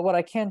 But what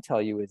I can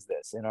tell you is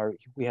this: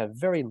 we have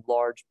very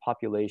large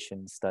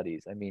population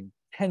studies. I mean,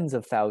 tens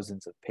of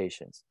thousands of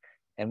patients.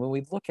 And when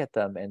we look at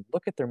them and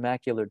look at their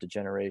macular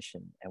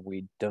degeneration and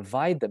we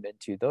divide them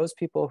into those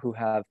people who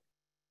have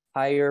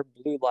higher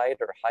blue light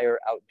or higher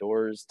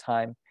outdoors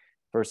time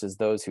versus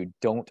those who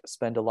don't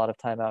spend a lot of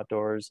time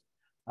outdoors,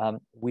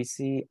 we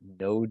see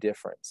no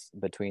difference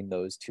between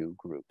those two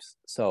groups.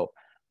 So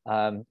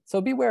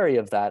be wary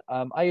of that.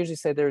 I usually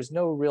say there's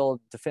no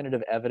real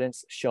definitive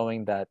evidence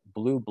showing that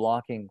blue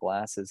blocking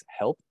glasses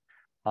help.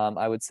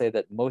 I would say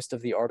that most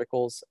of the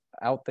articles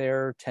out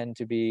there tend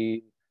to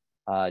be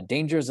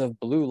dangers of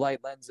blue light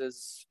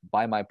lenses,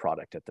 buy my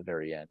product at the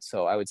very end.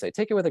 So I would say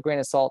take it with a grain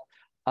of salt.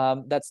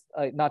 That's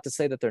not to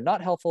say that they're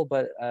not helpful,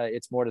 but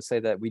it's more to say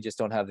that we just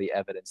don't have the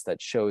evidence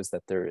that shows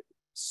that they're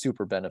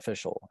super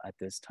beneficial at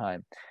this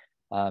time.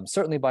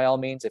 Certainly, by all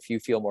means, if you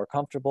feel more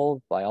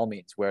comfortable, by all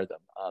means, wear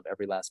them.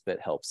 Every last bit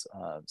helps.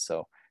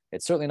 So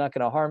it's certainly not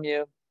going to harm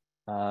you.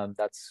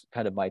 That's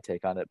kind of my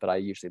take on it, but I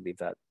usually leave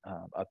that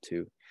up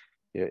to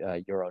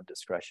your own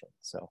discretion.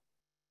 So.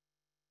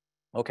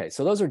 Okay,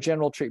 so those are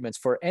general treatments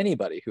for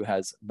anybody who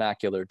has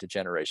macular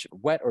degeneration.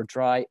 Wet or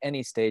dry,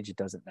 any stage, it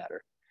doesn't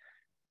matter.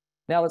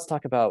 Now let's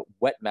talk about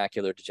wet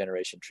macular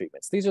degeneration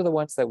treatments. These are the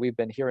ones that we've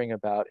been hearing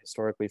about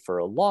historically for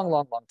a long,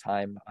 long, long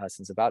time,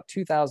 since about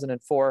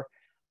 2004.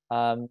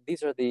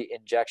 These are the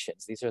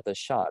injections. These are the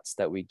shots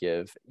that we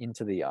give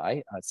into the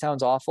eye. It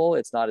sounds awful.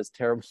 It's not as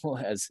terrible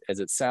as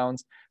it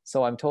sounds,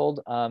 so I'm told.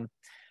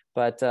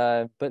 But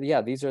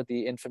yeah, these are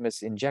the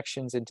infamous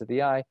injections into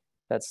the eye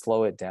that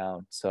slow it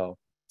down. So,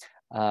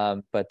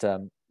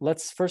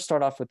 let's first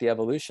start off with the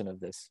evolution of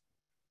this.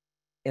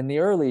 In the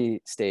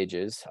early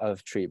stages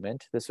of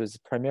treatment, this was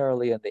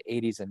primarily in the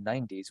 80s and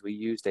 90s, we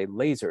used a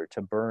laser to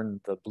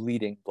burn the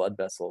bleeding blood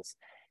vessels.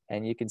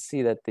 And you can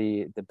see that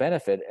the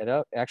benefit,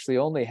 it actually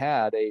only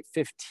had a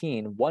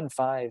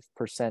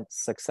 15%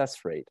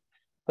 success rate.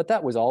 But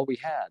that was all we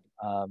had.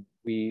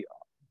 We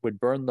would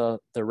burn the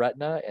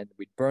retina and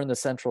we'd burn the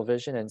central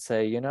vision and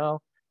say, you know,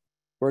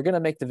 we're going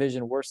to make the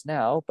vision worse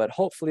now, but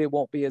hopefully it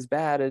won't be as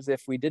bad as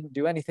if we didn't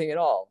do anything at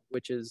all,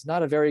 which is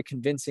not a very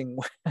convincing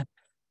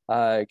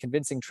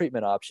convincing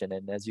treatment option.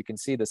 And as you can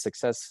see, the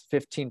success,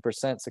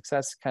 15%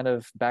 success, kind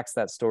of backs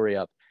that story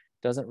up.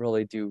 Doesn't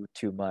really do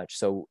too much.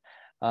 So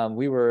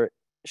we were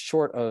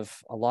short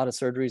of a lot of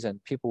surgeries,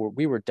 and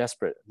we were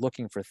desperate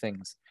looking for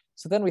things.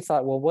 So then we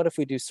thought, well, what if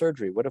we do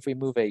surgery? What if we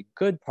move a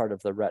good part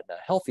of the retina,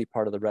 healthy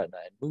part of the retina,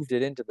 and moved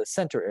it into the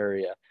center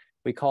area?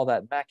 We call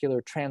that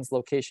macular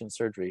translocation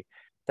surgery.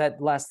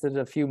 That lasted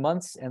a few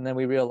months, and then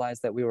we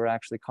realized that we were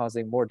actually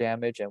causing more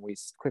damage, and we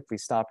quickly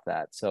stopped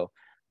that. So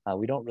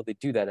we don't really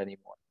do that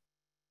anymore.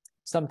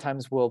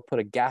 Sometimes we'll put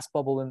a gas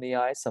bubble in the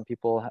eye. Some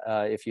people,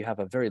 if you have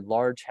a very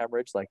large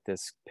hemorrhage, like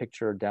this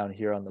picture down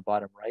here on the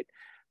bottom right,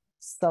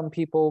 some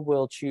people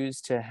will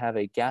choose to have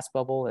a gas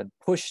bubble and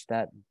push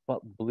that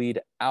bleed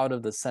out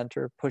of the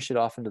center, push it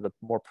off into the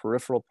more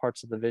peripheral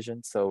parts of the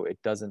vision, so it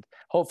doesn't.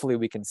 Hopefully,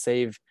 we can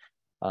save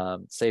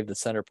the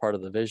center part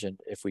of the vision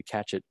if we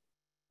catch it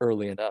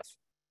early enough.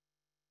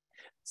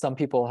 Some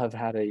people have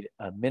had a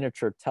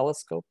miniature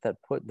telescope that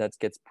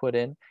gets put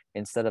in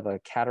instead of a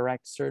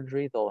cataract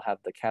surgery. They'll have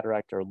the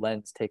cataract or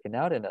lens taken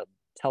out and a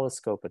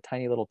telescope, a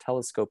tiny little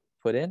telescope,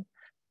 put in.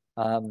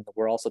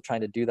 We're also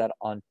trying to do that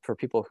for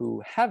people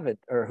who haven't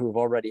or who've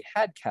already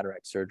had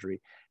cataract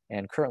surgery.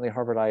 And currently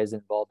Harvard Eye is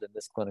involved in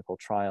this clinical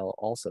trial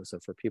also. So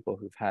for people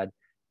who've had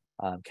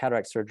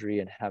cataract surgery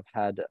and have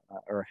had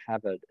or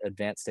have an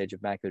advanced stage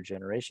of macular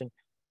degeneration,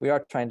 we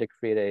are trying to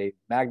create a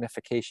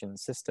magnification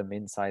system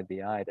inside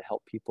the eye to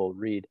help people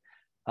read.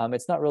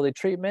 It's not really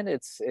treatment.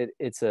 It's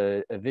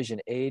a vision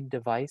aid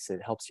device.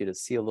 It helps you to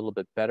see a little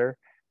bit better,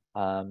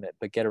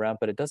 but get around.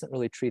 But it doesn't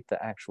really treat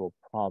the actual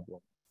problem.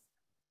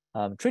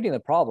 Treating the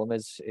problem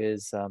is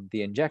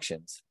the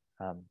injections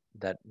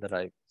that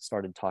I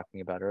started talking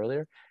about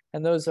earlier,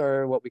 and those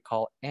are what we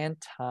call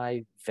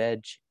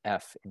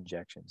anti-VEGF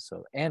injections,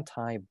 so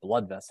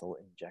anti-blood vessel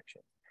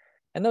injections.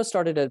 And those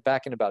started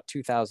back in about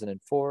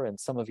 2004, and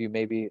some of you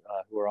maybe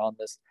who are on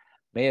this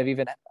may have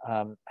even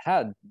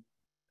had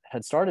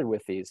started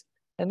with these.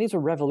 And these were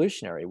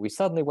revolutionary. We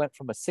suddenly went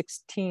from a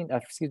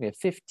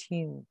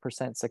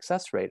 15%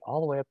 success rate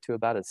all the way up to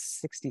about a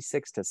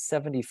 66 to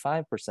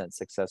 75%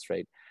 success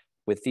rate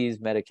with these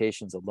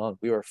medications alone.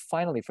 We were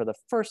finally, for the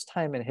first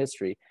time in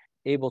history,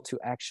 able to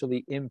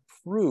actually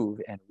improve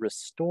and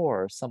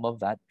restore some of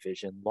that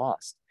vision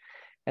lost.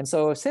 And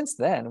so since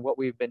then, what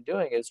we've been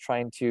doing is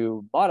trying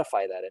to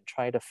modify that and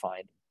try to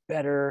find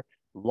better,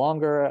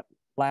 longer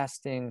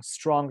lasting,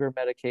 stronger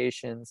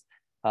medications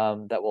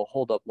that will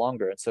hold up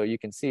longer. And so you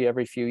can see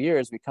every few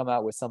years we come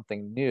out with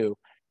something new.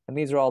 And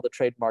these are all the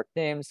trademark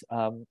names,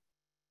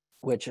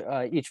 which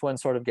each one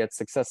sort of gets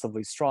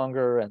successively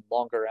stronger and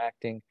longer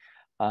acting.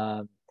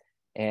 And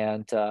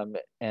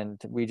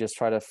we just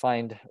try to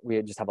find,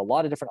 we just have a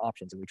lot of different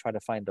options, and we try to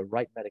find the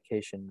right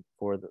medication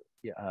for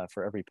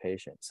every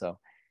patient. So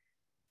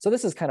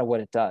this is kind of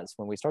what it does.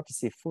 When we start to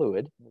see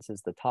fluid, this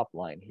is the top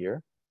line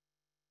here.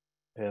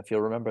 If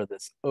you'll remember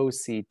this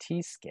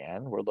OCT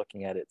scan, we're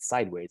looking at it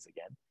sideways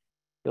again.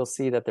 You'll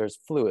see that there's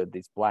fluid,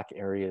 these black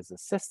areas of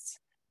cysts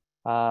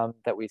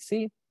that we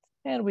see,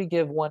 and we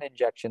give one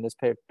injection. This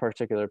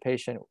particular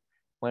patient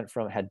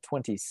had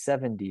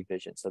 20/70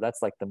 vision, so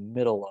that's like the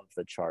middle of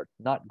the chart,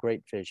 not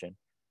great vision.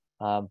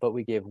 But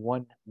we gave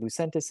one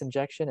Lucentis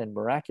injection, and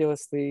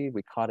miraculously,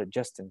 we caught it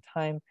just in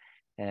time,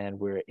 and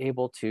we're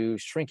able to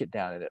shrink it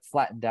down, and it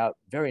flattened out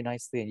very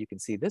nicely. And you can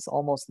see this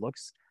almost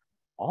looks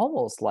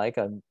like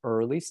an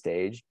early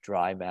stage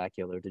dry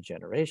macular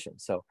degeneration.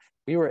 So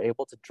we were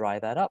able to dry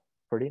that up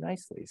pretty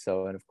nicely.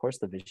 So, and of course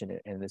the vision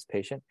in this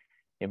patient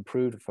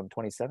improved from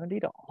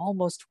 20/70 to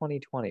almost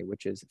 20/20,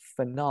 which is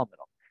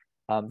phenomenal.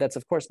 That's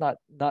of course not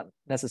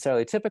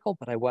necessarily typical,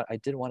 but I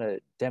did want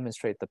to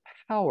demonstrate the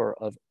power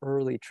of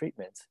early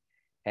treatments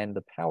and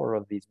the power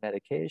of these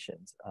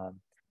medications.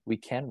 We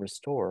can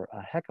restore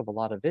a heck of a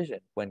lot of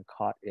vision when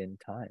caught in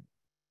time.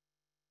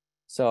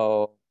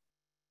 So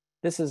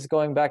this is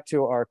going back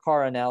to our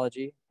car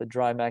analogy. The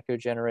dry macular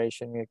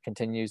degeneration, it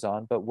continues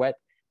on, but wet,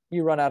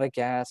 you run out of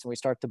gas and we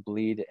start to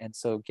bleed. And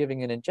so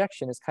giving an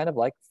injection is kind of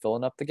like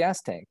filling up the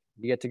gas tank.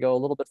 You get to go a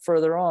little bit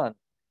further on.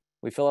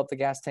 We fill up the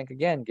gas tank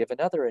again, give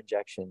another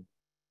injection.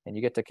 and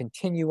you get to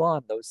continue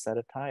on those set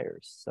of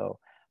tires. So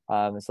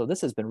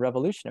this has been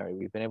revolutionary.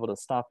 We've been able to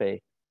stop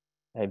a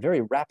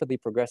very rapidly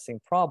progressing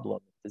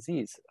problem,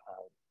 disease,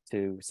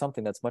 to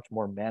something that's much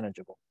more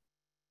manageable.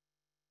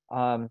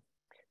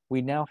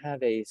 We now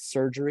have a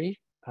surgery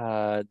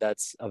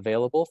that's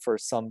available for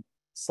some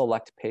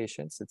select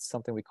patients. It's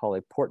something we call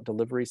a port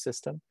delivery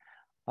system.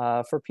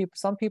 For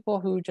some people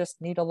who just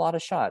need a lot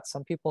of shots.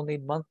 Some people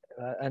need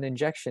an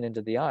injection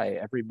into the eye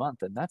every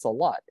month, and that's a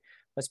lot,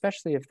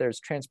 especially if there's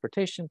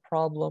transportation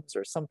problems,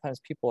 or sometimes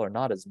people are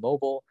not as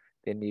mobile.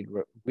 They need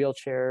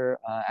wheelchair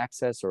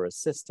access or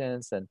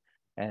assistance,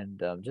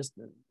 and just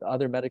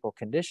other medical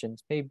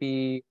conditions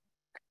may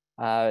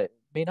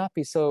not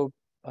be so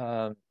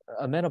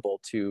amenable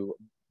to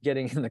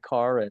getting in the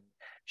car and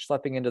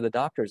schlepping into the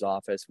doctor's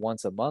office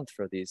once a month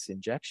for these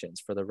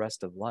injections for the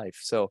rest of life.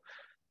 So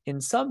in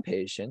some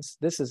patients,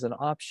 this is an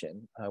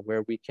option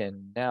where we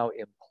can now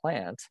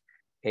implant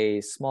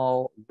a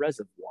small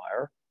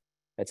reservoir.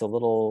 It's a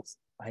little,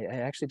 I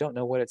actually don't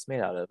know what it's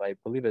made out of. I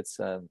believe it's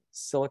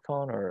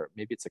silicone, or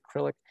maybe it's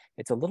acrylic.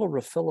 It's a little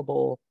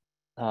refillable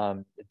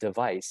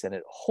device, and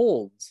it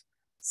holds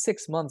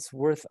 6 months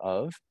worth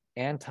of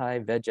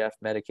anti-VEGF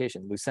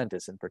medication,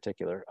 Lucentis in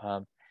particular.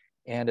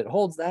 And it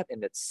holds that,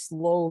 and it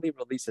slowly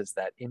releases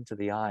that into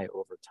the eye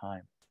over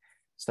time.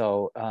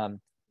 So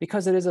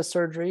because it is a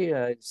surgery,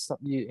 that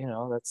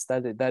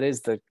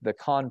is the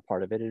con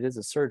part of it. It is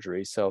a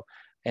surgery,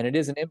 and it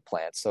is an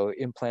implant. So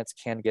implants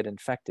can get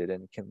infected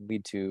and can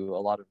lead to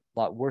a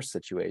lot worse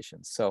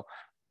situations. So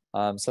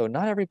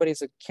not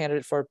everybody's a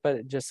candidate for it,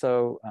 but just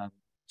to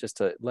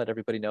let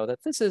everybody know that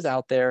this is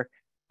out there.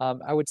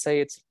 I would say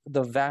it's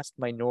the vast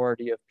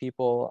minority of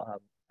people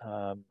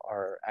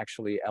are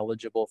actually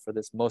eligible for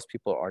this. Most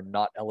people are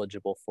not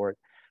eligible for it.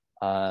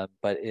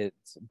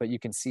 But you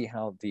can see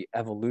how the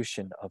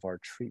evolution of our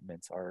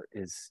treatments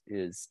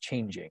is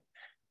changing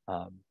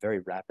very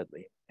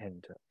rapidly,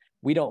 and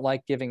we don't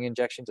like giving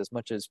injections as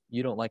much as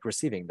you don't like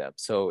receiving them.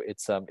 So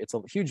it's a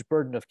huge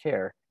burden of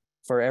care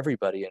for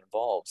everybody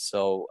involved.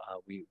 So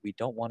we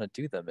don't want to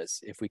do them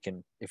if we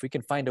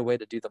can find a way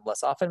to do them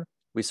less often.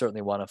 We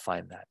certainly want to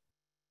find that.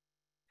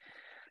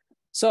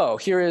 So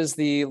here is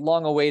the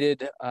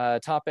long-awaited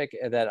topic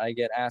that I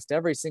get asked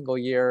every single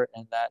year,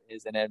 and that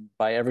is, and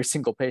by every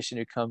single patient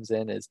who comes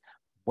in, is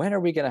when are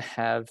we going to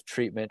have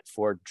treatment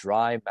for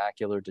dry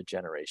macular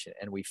degeneration?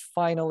 And we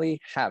finally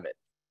have it.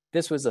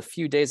 This was a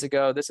few days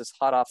ago. This is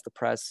hot off the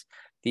press.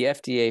 The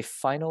FDA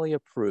finally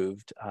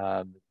approved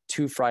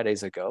 2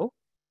 Fridays ago.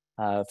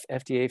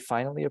 FDA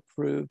finally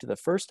approved the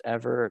first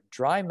ever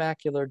dry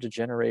macular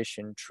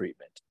degeneration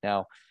treatment.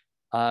 Now,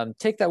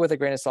 take that with a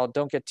grain of salt.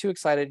 Don't get too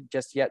excited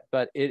just yet,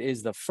 but it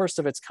is the first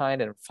of its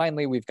kind, and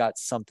finally we've got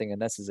something,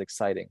 and this is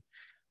exciting.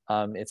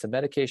 It's a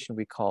medication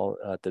we call,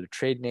 the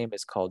trade name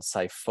is called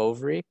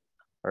Syfovre,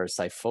 or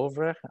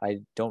Syfovre. I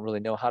don't really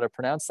know how to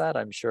pronounce that.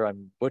 I'm sure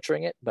I'm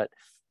butchering it, but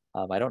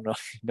I don't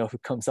know who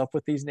comes up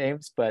with these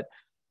names, but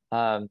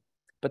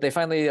they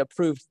finally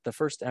approved the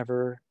first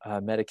ever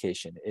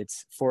medication.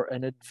 It's for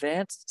an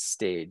advanced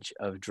stage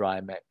of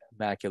dry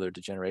macular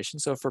degeneration.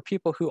 So for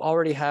people who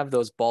already have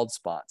those bald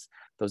spots,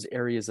 those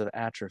areas of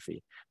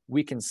atrophy,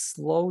 we can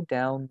slow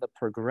down the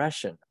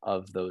progression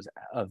of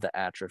the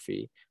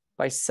atrophy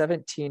by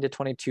 17 to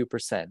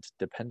 22%,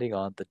 depending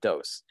on the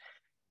dose.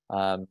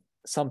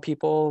 Some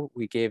people,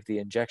 we gave the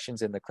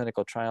injections in the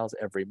clinical trials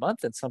every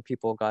month, and some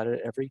people got it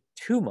every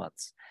 2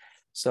 months.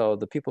 So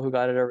the people who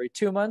got it every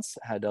 2 months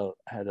had a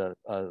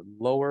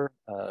lower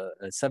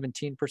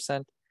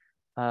 17%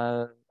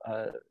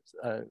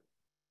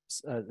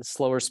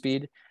 slower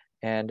speed,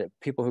 and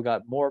people who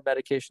got more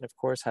medication, of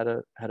course, had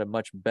a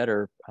much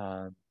better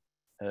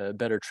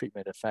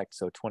treatment effect,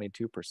 so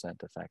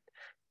 22% effect.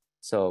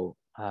 So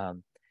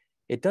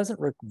it doesn't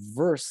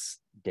reverse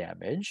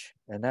damage,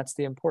 and that's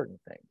the important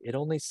thing. It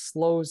only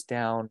slows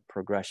down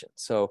progression.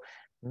 So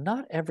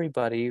not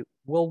everybody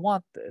will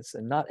want this,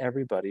 and not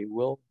everybody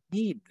will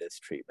need this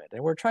treatment.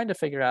 And we're trying to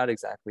figure out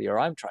exactly, or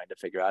I'm trying to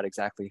figure out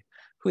exactly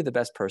who the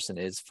best person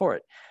is for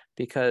it.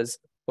 Because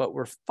what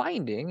we're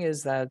finding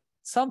is that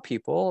some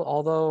people,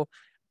 although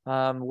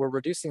we're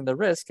reducing the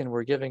risk and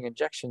we're giving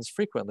injections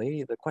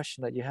frequently, the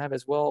question that you have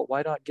is, well,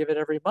 why not give it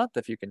every month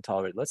if you can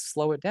tolerate it? Let's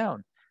slow it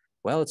down.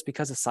 Well, it's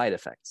because of side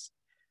effects.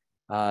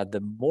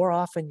 The more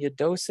often you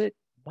dose it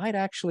might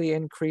actually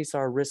increase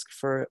our risk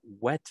for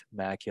wet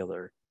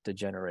macular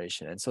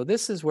degeneration. And so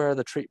this is where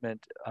the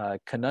treatment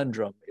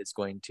conundrum is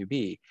going to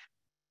be.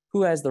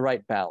 Who has the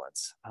right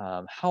balance?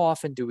 How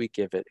often do we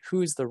give it?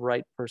 Who's the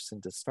right person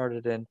to start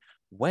it in?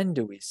 When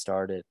do we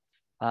start it?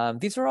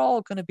 These are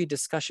all going to be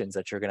discussions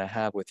that you're going to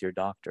have with your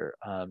doctor.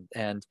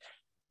 And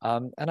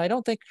I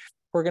don't think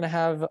we're going to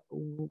have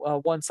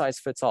one size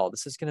fits all.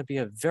 This is going to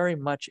be very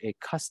much a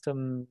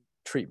custom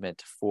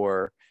treatment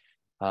for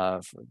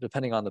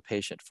depending on the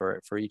patient,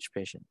 for each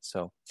patient.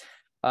 So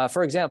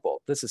for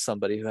example, this is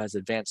somebody who has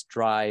advanced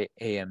dry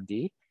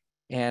AMD,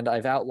 and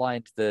I've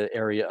outlined the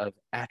area of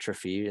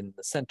atrophy in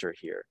the center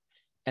here.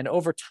 And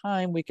over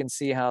time, we can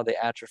see how the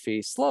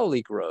atrophy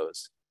slowly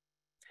grows.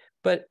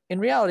 But in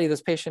reality,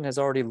 this patient has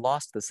already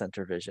lost the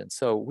center vision.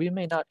 So we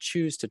may not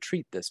choose to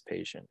treat this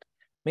patient.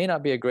 May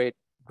not be a great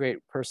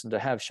person to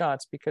have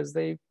shots because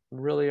they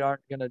really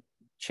aren't going to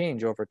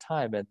change over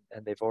time, and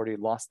they've already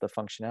lost the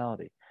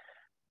functionality.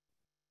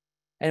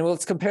 And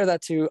let's compare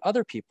that to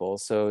other people.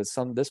 So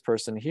this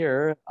person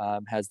here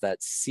has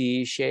that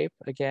C shape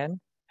again,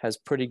 has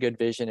pretty good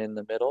vision in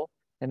the middle,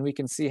 and we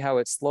can see how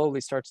it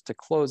slowly starts to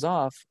close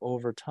off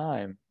over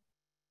time.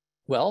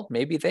 Well,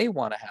 maybe they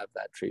want to have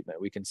that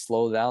treatment. We can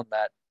slow down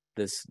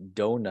this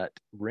donut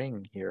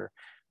ring here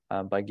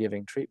by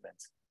giving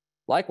treatments.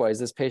 Likewise,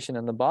 this patient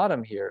in the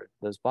bottom here,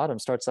 this bottom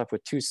starts off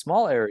with 2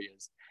 small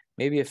areas.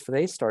 Maybe if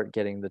they start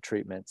getting the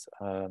treatments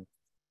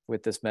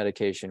with this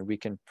medication, we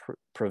can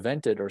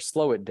prevent it or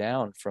slow it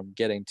down from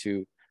getting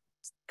to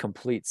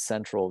complete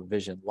central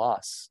vision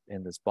loss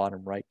in this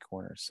bottom right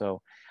corner.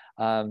 So,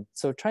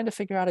 so trying to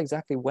figure out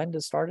exactly when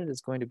to start it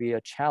is going to be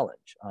a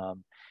challenge.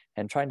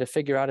 And trying to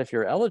figure out if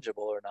you're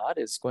eligible or not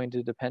is going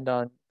to depend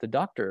on the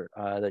doctor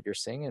that you're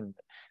seeing. And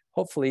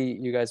hopefully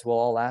you guys will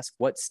all ask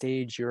what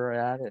stage you're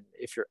at and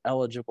if you're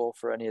eligible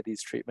for any of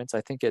these treatments.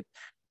 I think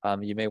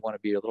you may want to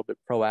be a little bit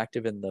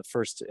proactive in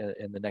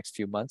the next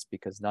few months,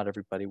 because not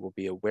everybody will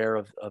be aware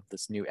of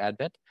this new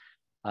advent.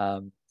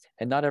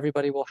 And not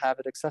everybody will have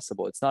it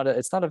accessible. It's not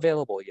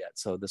available yet.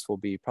 So this will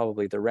be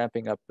probably the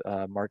ramping up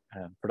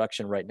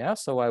production right now.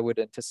 So I would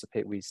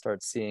anticipate we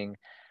start seeing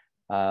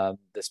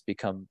this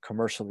become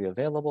commercially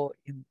available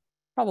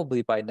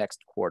probably by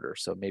next quarter.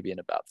 So maybe in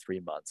about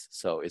 3 months.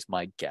 So is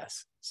my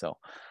guess. So,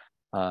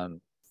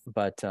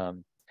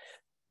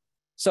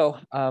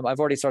 I've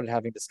already started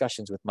having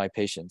discussions with my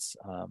patients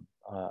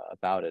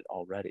about it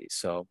already.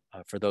 So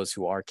for those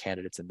who are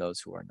candidates and those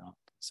who are not.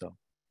 So,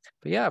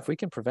 but yeah, if we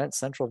can prevent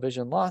central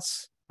vision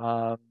loss,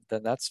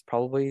 then that's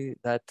probably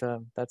that's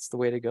the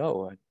way to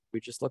go. And we're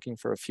just looking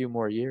for a few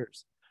more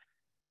years.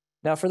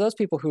 Now, for those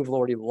people who've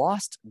already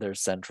lost their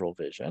central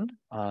vision,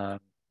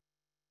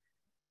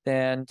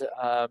 then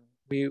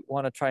we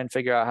want to try and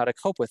figure out how to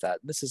cope with that.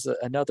 This is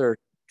another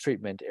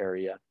treatment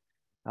area.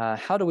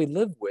 How do we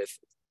live with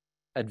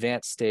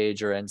advanced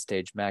stage or end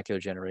stage macular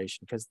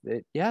degeneration? Because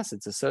yes,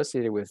 it's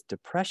associated with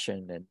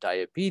depression and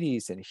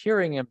diabetes and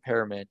hearing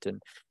impairment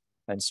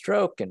and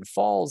stroke and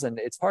falls. And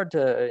it's hard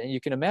to, you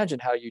can imagine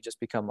how you just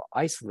become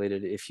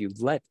isolated if you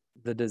let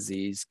the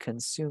disease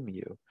consume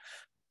you.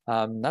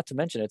 Not to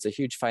mention, it's a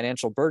huge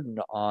financial burden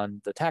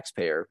on the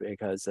taxpayer,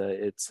 because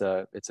it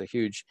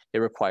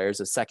requires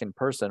a second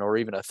person or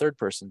even a third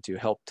person to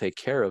help take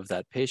care of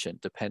that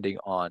patient, depending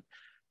on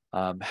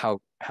how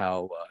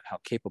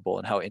capable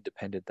and how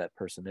independent that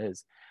person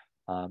is.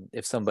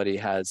 If somebody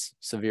has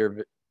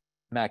severe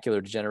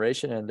macular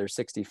degeneration and they're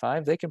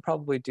 65, they can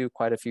probably do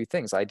quite a few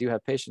things. I do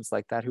have patients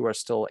like that who are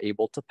still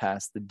able to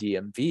pass the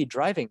DMV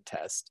driving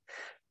test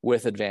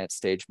with advanced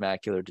stage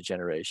macular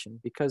degeneration,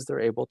 because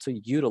they're able to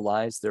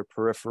utilize their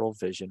peripheral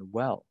vision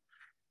well.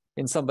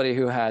 In somebody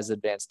who has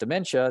advanced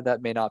dementia,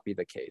 that may not be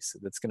the case.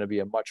 That's going to be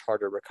a much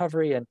harder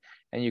recovery, and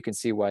you can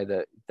see why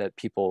that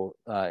people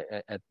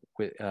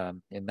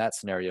in that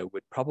scenario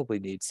would probably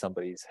need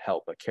somebody's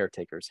help, a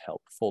caretaker's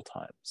help, full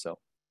time. So,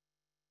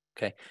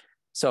 okay.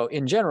 So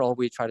in general,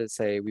 we try to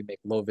say we make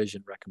low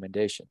vision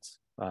recommendations.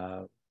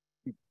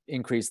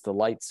 Increase the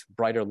lights,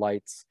 brighter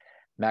lights,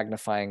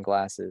 magnifying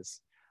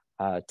glasses.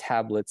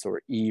 Tablets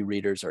or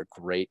e-readers are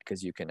great,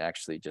 because you can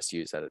actually just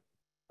use that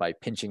by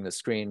pinching the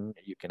screen.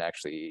 You can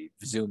actually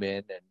zoom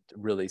in and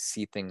really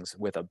see things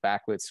with a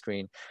backlit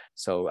screen.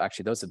 So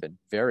actually those have been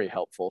very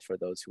helpful for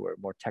those who are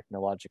more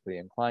technologically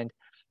inclined.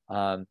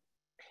 And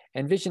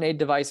vision aid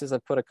devices,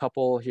 I've put a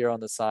couple here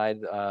on the side.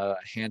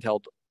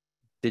 Handheld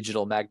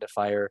digital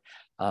magnifier.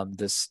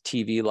 This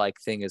TV-like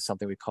thing is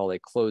something we call a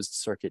closed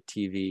circuit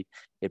TV.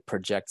 It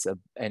projects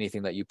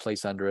anything that you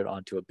place under it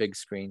onto a big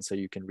screen so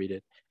you can read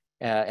it.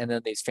 And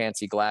then these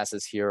fancy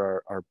glasses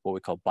here are what we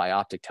call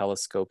bioptic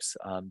telescopes.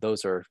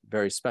 Those are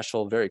very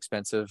special, very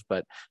expensive,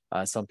 but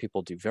some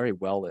people do very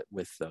well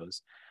with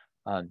those.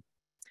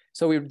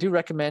 So we do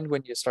recommend,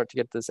 when you start to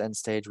get this end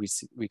stage,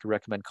 we can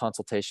recommend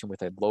consultation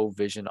with a low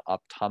vision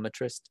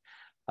optometrist,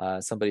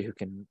 somebody who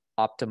can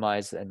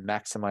optimize and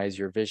maximize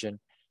your vision.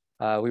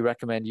 We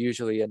recommend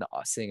usually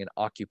seeing an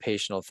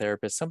occupational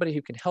therapist, somebody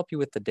who can help you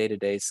with the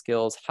day-to-day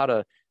skills, how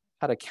to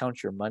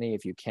count your money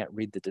if you can't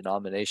read the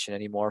denomination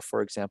anymore,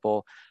 for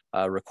example,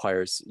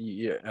 can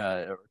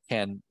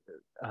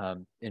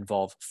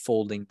involve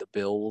folding the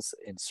bills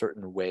in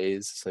certain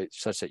ways,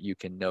 such that you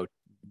can know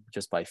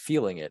just by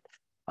feeling it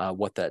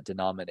what that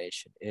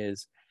denomination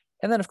is.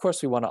 And then, of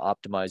course, we want to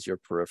optimize your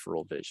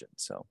peripheral vision.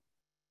 So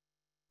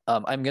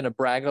I'm going to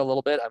brag a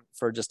little bit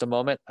for just a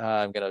moment.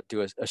 I'm going to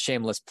do a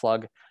shameless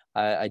plug.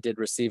 I did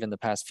receive in the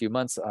past few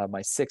months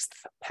my 6th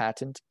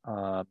patent.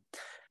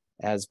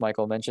 As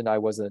Michael mentioned, I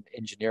was an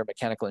engineer,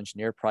 mechanical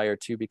engineer, prior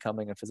to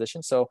becoming a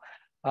physician. So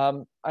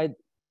I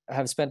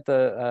have spent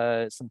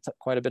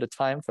quite a bit of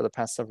time for the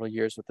past several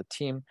years with the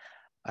team.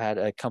 I had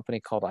a company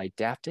called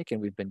Idaptic,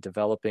 and we've been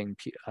developing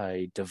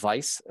a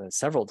device,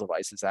 several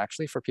devices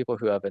actually, for people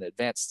who have an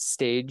advanced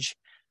stage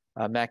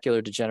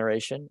macular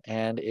degeneration,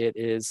 and it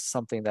is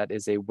something that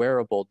is a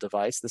wearable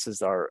device. This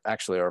is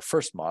actually our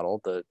first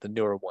model. The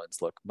newer ones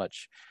look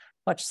much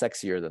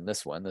sexier than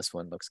this one. This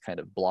one looks kind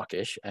of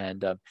blockish,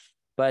 and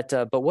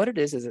but what it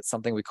is it's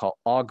something we call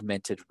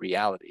augmented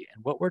reality.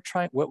 And what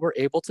we're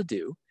able to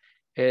do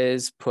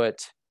is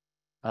put,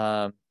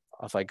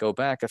 if I go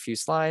back a few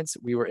slides,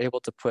 we were able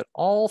to put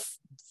all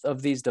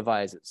of these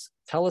devices,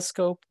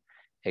 telescope,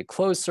 a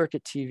closed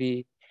circuit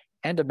TV,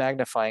 and a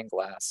magnifying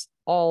glass,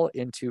 all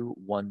into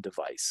one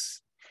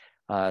device.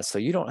 So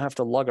you don't have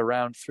to lug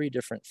around 3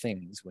 different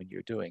things when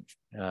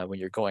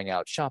you're going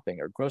out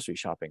shopping or grocery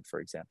shopping, for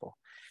example.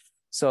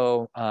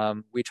 So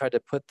we tried to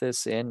put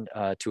this in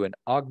to an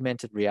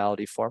augmented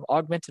reality form.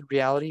 Augmented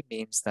reality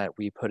means that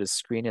we put a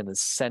screen in the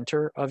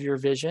center of your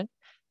vision,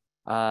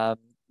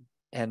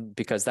 and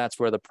because that's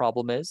where the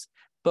problem is,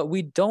 but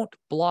we don't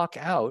block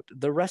out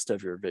the rest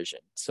of your vision.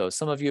 So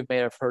some of you may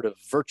have heard of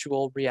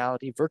virtual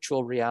reality.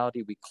 Virtual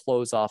reality, we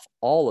close off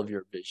all of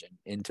your vision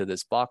into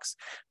this box,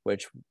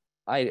 which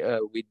I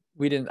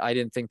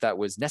didn't think that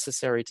was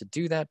necessary to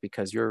do that,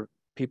 because your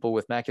people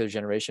with macular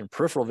degeneration,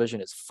 peripheral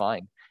vision is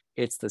fine.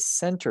 It's the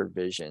center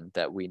vision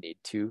that we need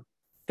to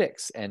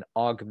fix and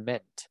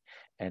augment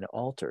and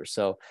alter.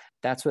 So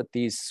that's what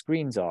these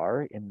screens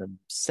are. In the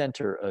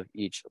center of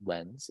each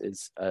lens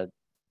is a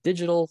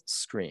digital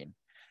screen.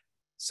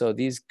 So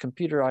these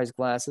computerized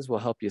glasses will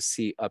help you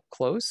see up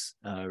close,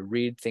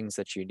 read things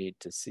that you need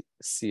to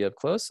see up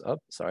close. Oh,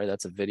 sorry,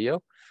 that's a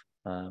video.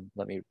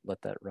 Let me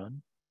let that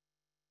run.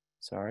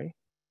 Sorry.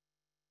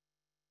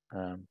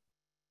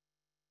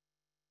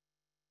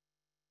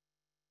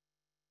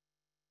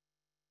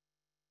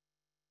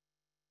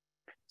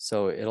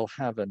 So it'll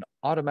have an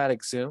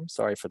automatic zoom.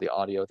 Sorry for the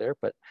audio there,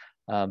 but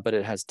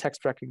it has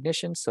text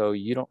recognition, so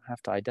you don't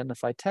have to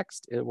identify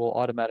text. It will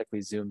automatically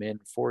zoom in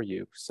for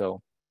you.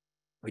 So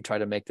we try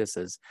to make this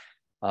as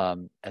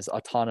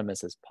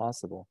autonomous as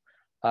possible.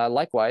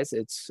 Likewise,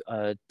 it's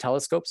a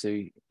telescope, so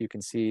you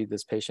can see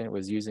this patient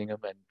was using them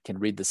and can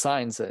read the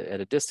signs at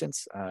a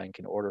distance and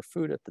can order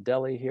food at the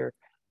deli here.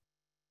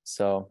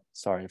 So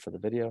sorry for the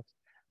video.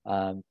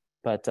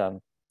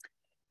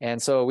 And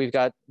so we've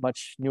got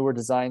much newer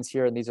designs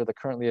here, and these are the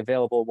currently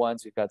available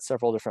ones. We've got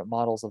several different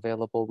models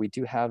available. We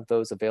do have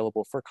those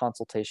available for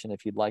consultation.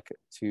 If you'd like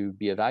to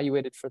be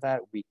evaluated for that,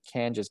 we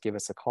can just give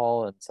us a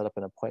call and set up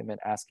an appointment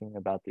asking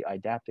about the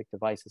idaptic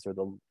devices or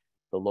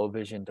the low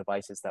vision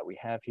devices that we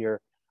have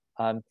here.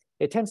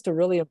 It tends to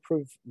really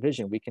improve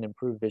vision. We can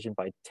improve vision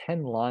by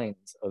 10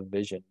 lines of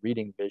vision,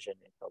 reading vision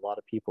in a lot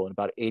of people, and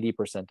about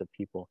 80% of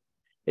people.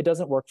 It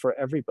doesn't work for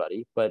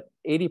everybody, but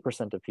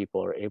 80% of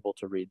people are able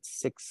to read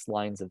 6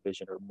 lines of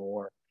vision or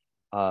more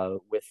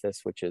with this,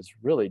 which is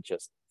really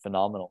just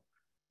phenomenal.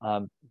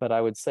 But I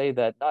would say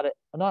that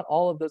not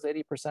all of those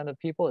 80% of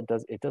people,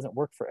 it doesn't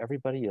work for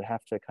everybody. You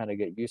have to kind of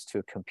get used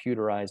to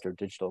computerized or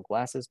digital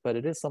glasses, but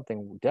it is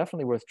something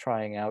definitely worth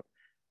trying out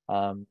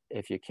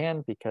if you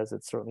can, because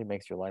it certainly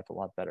makes your life a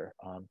lot better.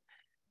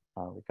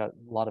 We've got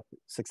a lot of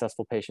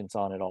successful patients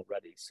on it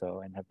already,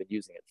 and have been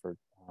using it for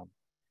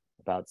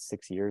about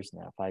 6 years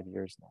now, 5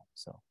 years now.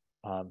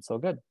 So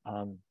good.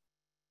 Now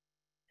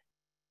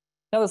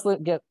this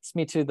gets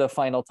me to the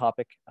final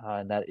topic,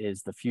 and that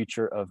is the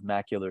future of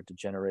macular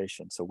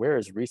degeneration. So where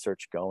is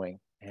research going?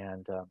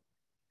 And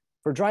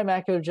for dry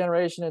macular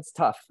degeneration, it's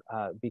tough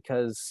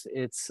because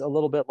it's a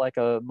little bit like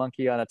a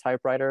monkey on a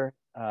typewriter.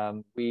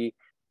 We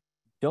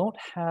don't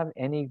have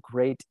any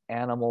great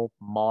animal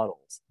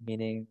models,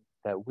 meaning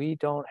that we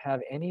don't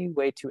have any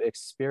way to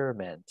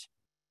experiment.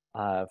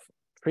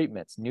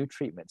 New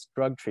treatments,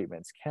 drug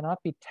treatments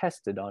cannot be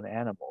tested on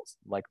animals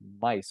like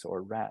mice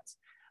or rats.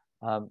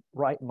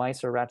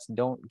 Mice or rats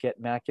don't get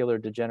dry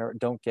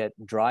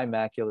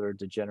macular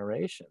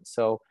degeneration.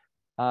 So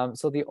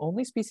the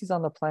only species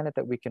on the planet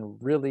that we can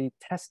really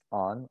test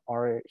on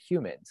are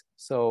humans.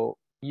 So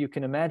you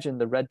can imagine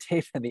the red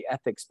tape and the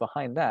ethics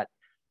behind that.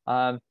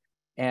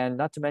 And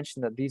not to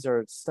mention that these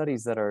are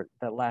studies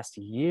that last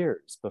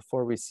years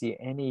before we see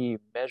any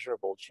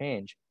measurable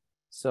change.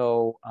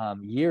 So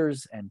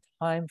years and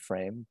time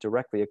frame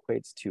directly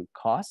equates to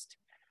cost.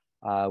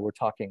 We're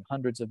talking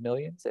hundreds of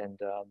millions, and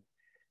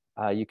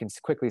you can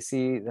quickly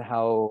see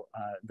how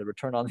the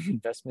return on the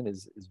investment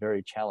is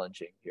very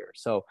challenging here.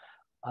 So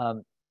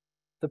the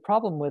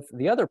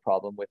other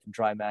problem with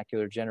dry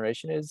macular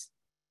degeneration is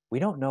we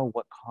don't know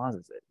what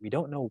causes it. We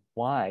don't know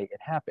why it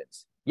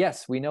happens.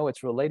 Yes, we know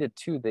it's related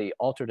to the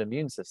altered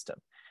immune system.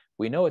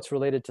 We know it's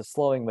related to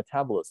slowing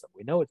metabolism.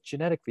 We know it's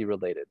genetically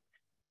related,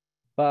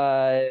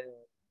 but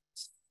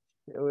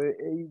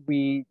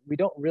we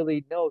don't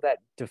really know that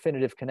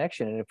definitive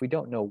connection. And if we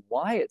don't know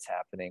why it's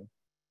happening,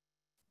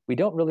 we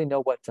don't really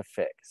know what to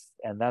fix.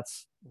 And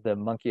that's the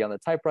monkey on the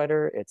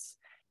typewriter.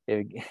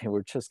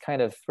 We're just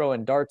kind of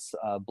throwing darts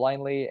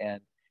blindly.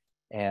 And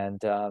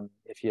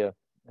if you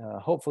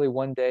hopefully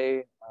one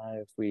day,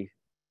 if we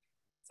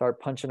start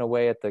punching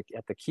away at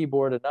the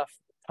keyboard enough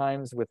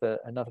times with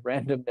enough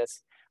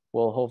randomness,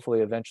 we'll hopefully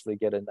eventually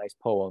get a nice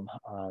poem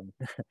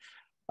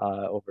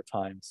over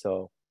time.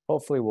 So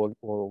hopefully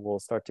we'll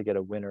start to get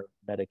a winner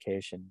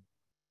medication,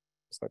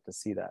 start to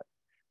see that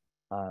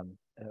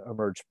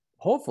emerge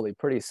hopefully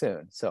pretty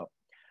soon. So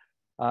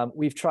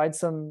we've tried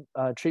some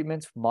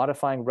treatments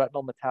modifying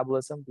retinal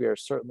metabolism. We are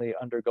certainly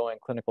undergoing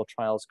clinical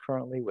trials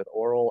currently with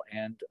oral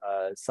and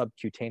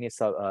subcutaneous,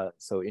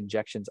 so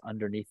injections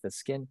underneath the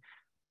skin.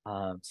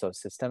 So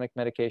systemic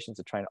medications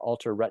are trying to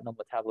alter retinal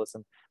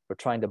metabolism. We're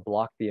trying to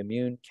block the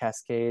immune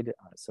cascade.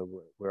 So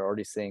we're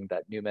already seeing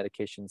that new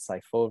medication,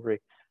 Syfovre.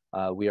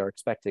 We are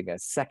expecting a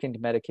second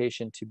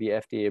medication to be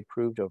FDA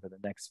approved over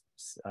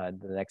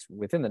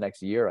within the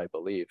next year, I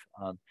believe.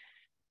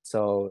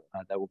 So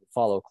that will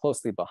follow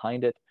closely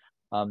behind it.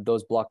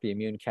 Those block the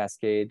immune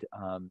cascade.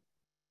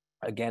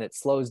 Again, it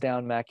slows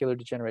down macular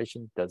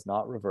degeneration, does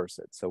not reverse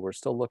it. So we're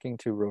still looking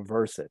to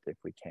reverse it if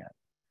we can.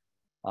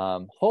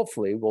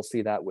 Hopefully, we'll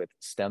see that with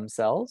stem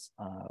cells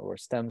or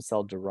stem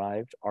cell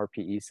derived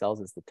RPE cells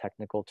is the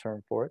technical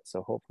term for it.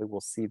 So hopefully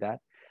we'll see that.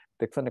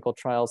 The clinical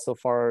trials so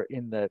far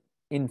in the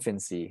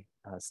infancy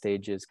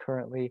stages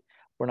currently,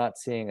 we're not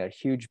seeing a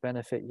huge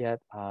benefit yet.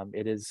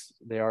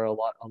 They are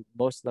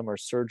most of them are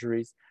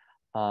surgeries.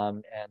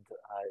 And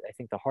I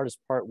think the hardest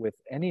part with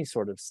any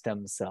sort of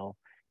stem cell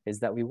is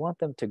that we want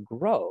them to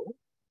grow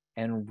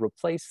and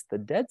replace the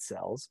dead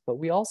cells, but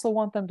we also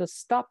want them to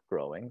stop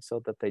growing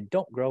so that they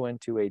don't grow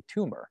into a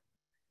tumor.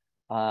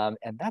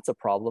 And that's a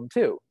problem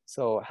too.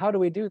 So how do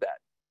we do that?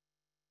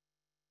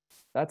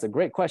 That's a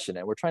great question,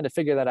 and we're trying to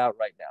figure that out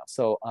right now.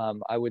 So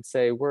I would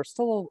say we're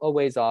still a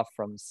ways off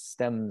from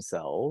stem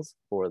cells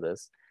for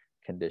this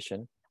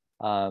condition.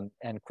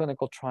 And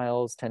clinical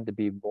trials tend to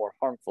be more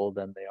harmful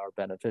than they are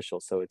beneficial.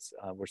 So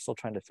we're still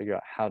trying to figure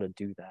out how to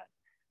do that.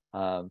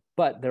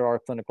 But there are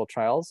clinical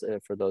trials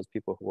for those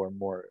people who are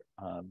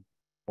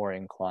more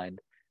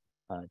inclined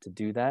to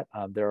do that.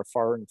 There are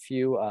far and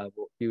few.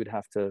 You would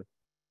have to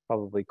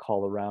probably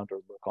call around or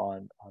look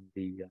on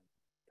the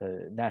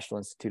National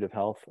Institute of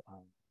Health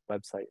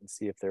website and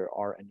see if there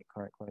are any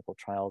current clinical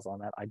trials on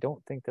that. I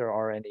don't think there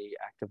are any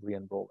actively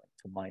enrolling,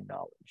 to my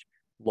knowledge,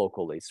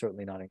 locally.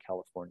 Certainly not in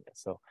California.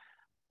 So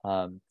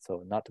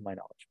not to my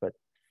knowledge, but.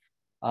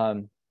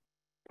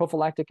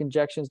 Prophylactic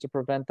injections to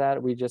prevent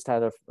that. We just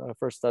had a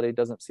first study,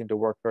 doesn't seem to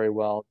work very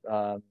well.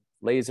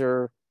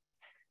 Laser,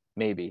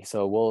 maybe.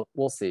 So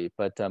we'll see.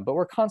 But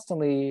we're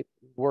constantly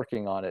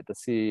working on it to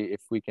see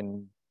if we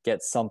can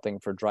get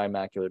something for dry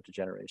macular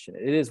degeneration.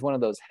 It is one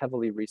of those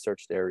heavily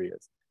researched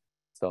areas.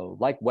 So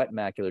like wet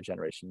macular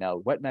degeneration. Now,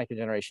 wet macular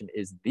degeneration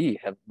is the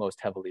most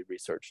heavily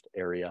researched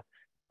area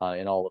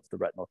in all of the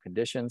retinal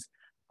conditions.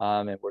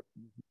 And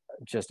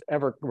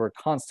we're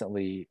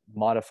constantly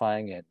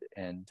modifying it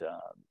and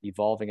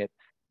evolving it.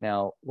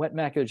 Now, wet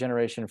macular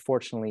degeneration,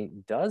 fortunately,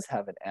 does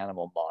have an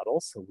animal model,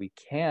 so we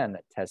can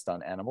test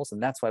on animals,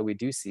 and that's why we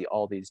do see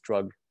all these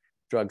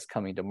drugs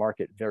coming to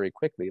market very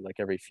quickly, like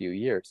every few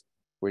years.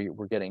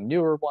 We're getting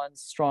newer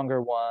ones,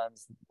 stronger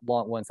ones,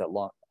 ones that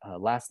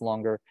last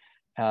longer,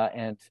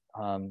 and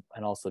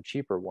also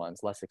cheaper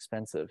ones, less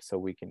expensive, so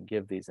we can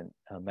give these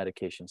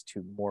medications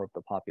to more of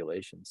the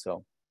population.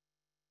 So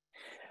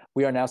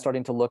we are now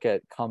starting to look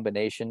at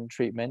combination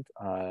treatment.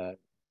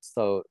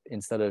 So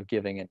instead of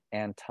giving an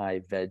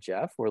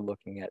anti-VEGF, we're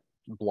looking at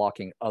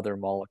blocking other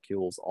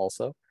molecules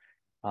also.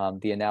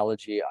 The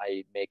analogy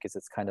I make is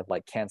it's kind of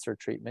like cancer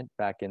treatment.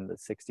 Back in the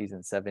 60s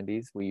and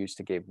 70s, we used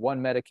to give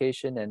one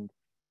medication and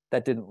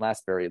that didn't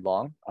last very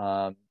long.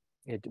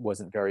 It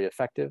wasn't very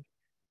effective.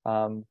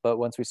 But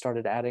once we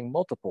started adding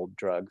multiple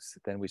drugs,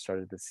 then we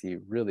started to see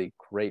really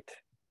great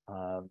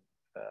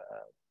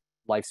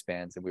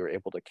lifespans, and we were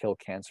able to kill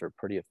cancer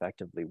pretty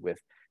effectively with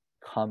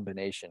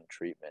combination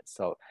treatment.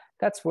 So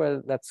that's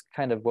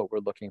kind of what we're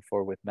looking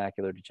for with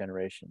macular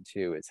degeneration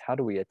too, is how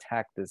do we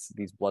attack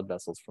these blood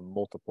vessels from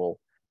multiple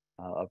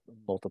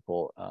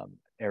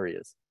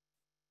areas.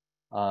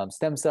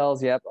 Stem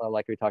cells, yep,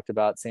 like we talked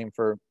about, same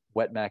for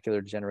wet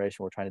macular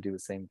degeneration. We're trying to do the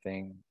same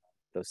thing,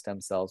 those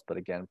stem cells, but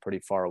again, pretty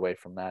far away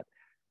from that.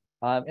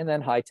 And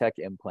then high-tech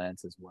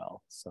implants as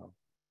well. So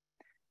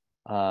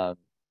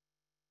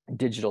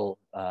digital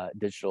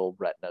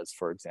retinas,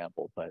 for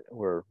example, but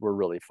we're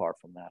really far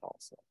from that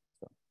also.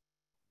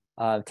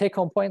 So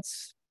take-home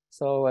points.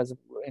 So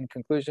in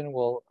conclusion,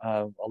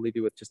 I'll leave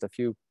you with just a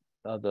few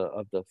of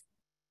the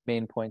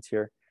main points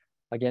here.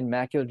 Again,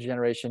 macular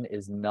degeneration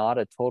is not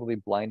a totally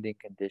blinding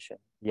condition.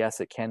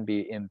 Yes, it can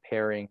be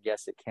impairing.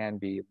 Yes, it can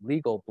be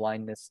legal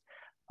blindness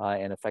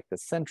and affect the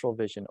central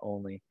vision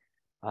only,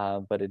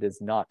 but it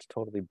is not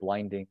totally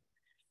blinding.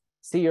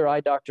 See your eye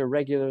doctor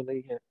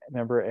regularly.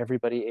 Remember,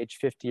 everybody age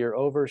 50 or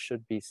over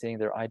should be seeing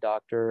their eye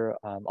doctor,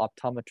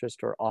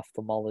 optometrist, or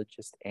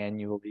ophthalmologist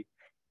annually.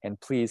 And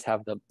please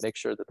have them make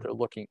sure that they're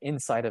looking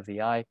inside of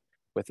the eye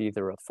with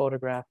either a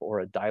photograph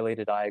or a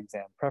dilated eye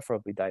exam,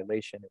 preferably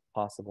dilation if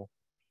possible.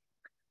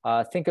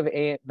 Think of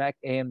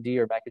AMD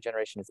or macular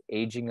degeneration as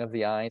aging of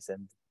the eyes.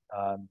 And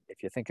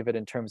if you think of it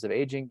in terms of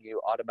aging,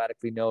 you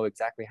automatically know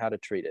exactly how to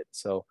treat it.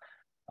 So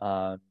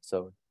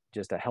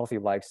just a healthy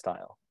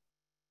lifestyle.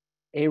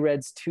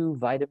 AREDS 2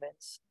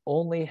 vitamins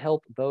only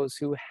help those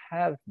who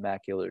have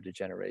macular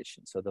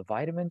degeneration. So the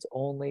vitamins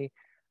only,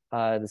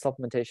 the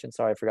supplementation,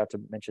 sorry, I forgot to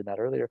mention that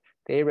earlier.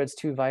 The AREDS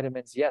 2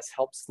 vitamins, yes,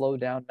 help slow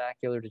down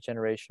macular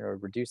degeneration or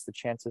reduce the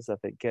chances of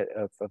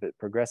it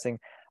progressing,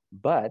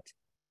 but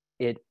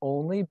it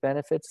only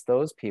benefits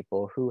those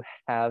people who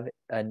have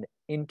an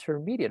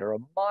intermediate or a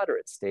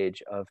moderate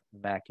stage of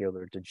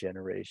macular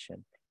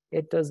degeneration.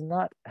 It does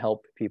not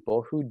help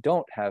people who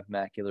don't have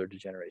macular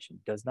degeneration,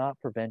 does not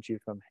prevent you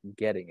from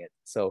getting it.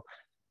 So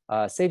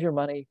save your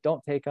money,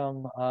 don't take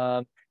them,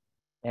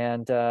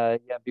 and yeah,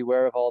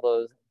 beware of all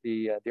those,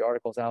 the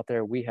articles out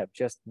there. We have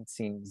just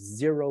seen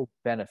zero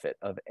benefit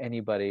of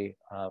anybody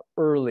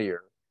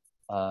earlier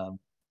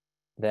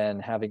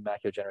than having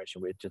macular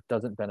degeneration. It just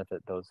doesn't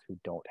benefit those who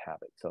don't have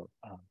it. So,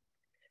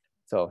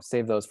 so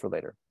save those for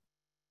later.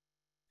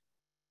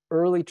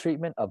 Early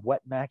treatment of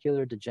wet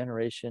macular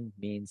degeneration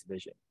means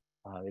vision.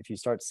 If you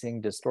start seeing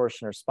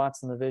distortion or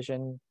spots in the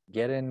vision,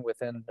 get in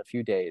within a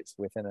few days.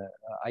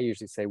 I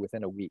usually say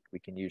within a week, we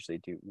can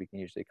usually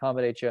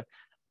accommodate you,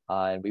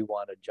 and we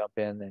want to jump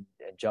in and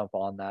jump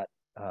on that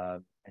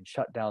and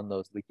shut down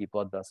those leaky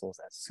blood vessels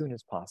as soon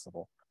as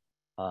possible.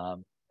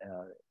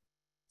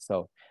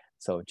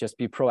 So just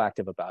be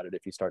proactive about it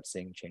if you start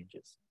seeing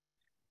changes.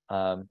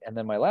 And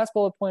then my last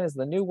bullet point is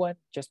the new one.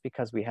 Just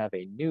because we have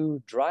a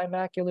new dry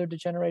macular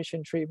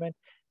degeneration treatment,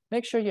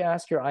 make sure you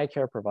ask your eye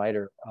care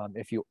provider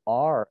if you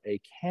are a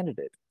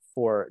candidate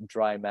for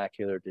dry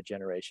macular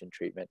degeneration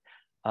treatment.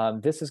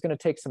 This is going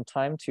to take some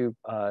time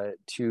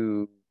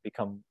to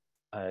become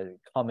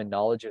common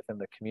knowledge within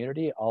the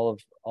community. All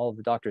of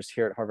the doctors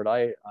here at Harvard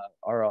Eye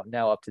are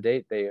now up to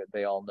date.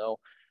 They all know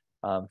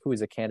who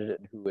is a candidate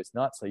and who is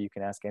not. So you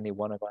can ask any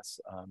one of us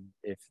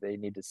if they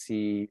need to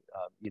see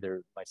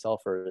either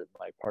myself or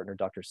my partner,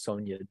 Dr.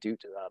 Sonia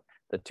Dute,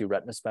 the two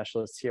retina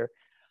specialists here.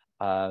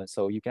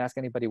 So you can ask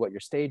anybody what your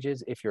stage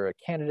is if you're a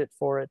candidate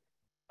for it.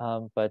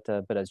 But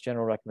as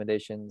general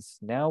recommendations,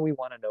 now we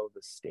want to know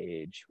the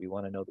stage. We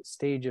want to know the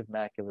stage of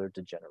macular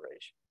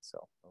degeneration.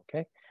 So,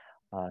 okay.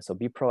 So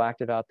be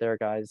proactive out there,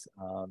 guys.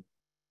 Yeah,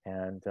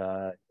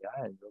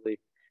 and really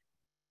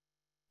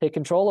take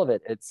control of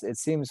it. It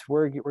seems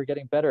we're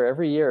getting better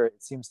every year.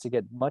 It seems to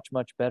get much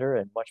better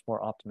and much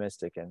more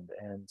optimistic. And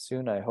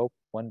soon, I hope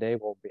one day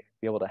we'll be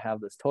able to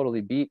have this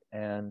totally beat,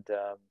 and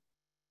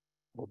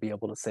we'll be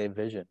able to save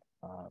vision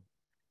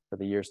for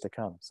the years to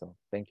come. So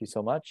thank you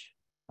so much.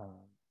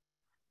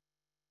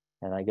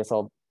 And I guess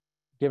I'll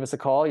give us a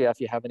call, yeah, if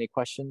you have any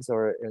questions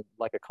or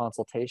like a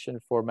consultation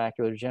for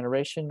macular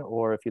degeneration,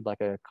 or if you'd like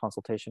a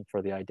consultation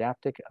for the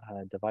idaptic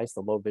device,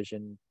 the low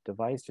vision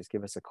device, just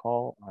give us a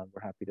call.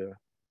 We're happy to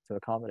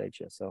accommodate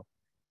you. So,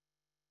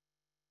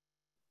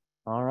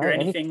 all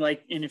right.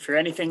 If you're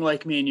anything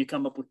like me and you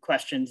come up with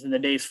questions in the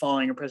days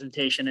following a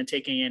presentation and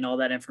taking in all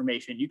that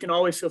information, you can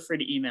always feel free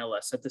to email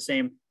us at the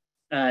same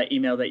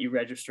email that you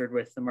registered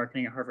with, the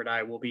marketing at Harvard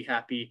Eye. We'll be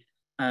happy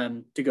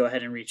to go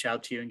ahead and reach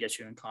out to you and get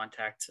you in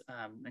contact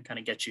and kind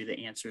of get you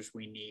the answers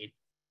we need.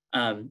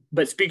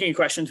 But speaking of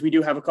questions, we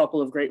do have a couple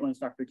of great ones,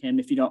 Dr. Kim,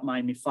 if you don't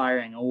mind me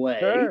firing away.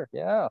 Sure,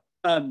 yeah.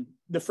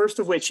 The first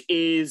of which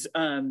is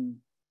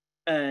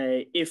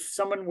if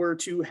someone were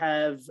to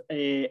have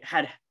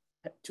had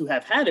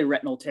a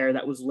retinal tear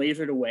that was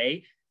lasered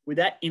away, would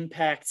that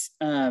impact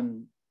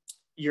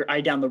your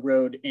eye down the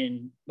road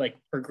in like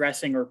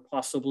progressing or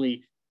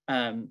possibly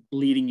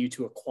leading you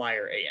to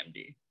acquire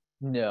AMD?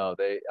 No,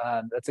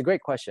 that's a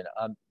great question.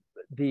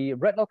 The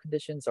retinal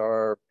conditions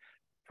are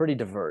pretty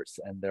diverse,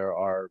 and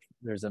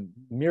there's a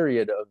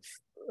myriad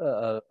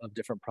of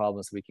different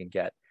problems we can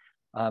get.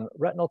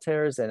 Retinal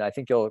tears, and I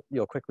think you'll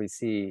quickly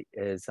see,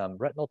 is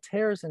retinal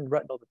tears and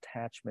retinal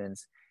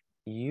detachments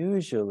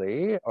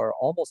usually, or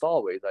almost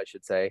always, I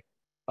should say,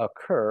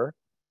 occur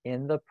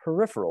in the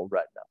peripheral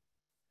retina.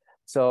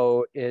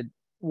 So it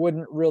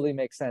wouldn't really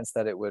make sense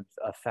that it would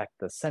affect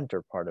the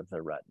center part of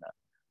the retina.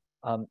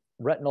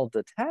 Retinal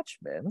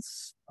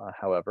detachments,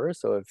 however,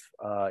 so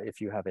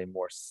if you have a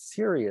more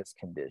serious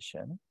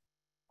condition,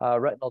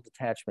 retinal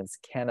detachments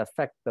can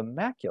affect the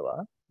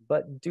macula,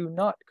 but do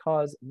not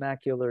cause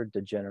macular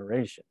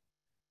degeneration.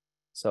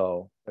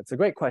 So that's a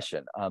great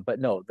question, but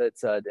no,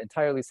 that's an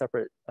entirely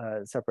separate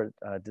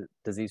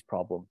disease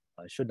problem.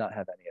 Should not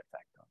have any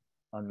effect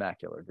on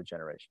macular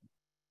degeneration.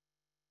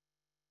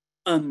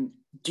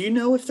 Do you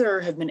know if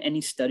there have been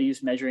any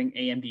studies measuring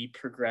AMD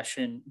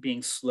progression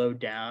being slowed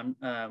down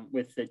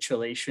with the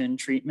chelation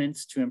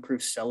treatments to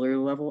improve cellular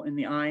level in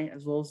the eye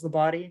as well as the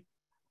body?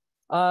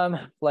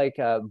 Like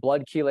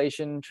blood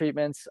chelation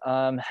treatments.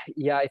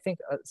 Yeah, I think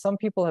some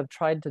people have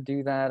tried to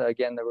do that.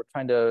 Again, they were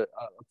trying to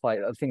apply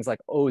things like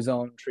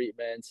ozone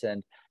treatments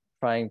and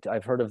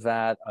I've heard of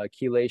that,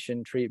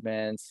 chelation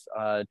treatments,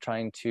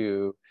 trying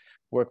to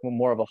work with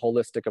more of a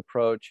holistic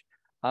approach.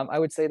 I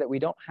would say that we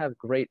don't have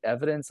great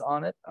evidence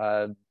on it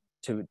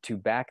to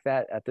back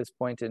that at this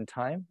point in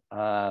time.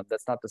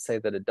 That's not to say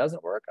that it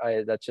doesn't work.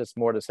 That's just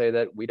more to say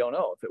that we don't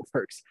know if it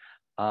works.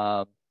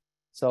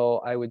 So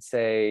I would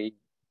say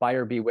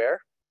buyer beware.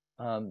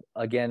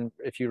 again,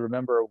 if you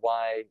remember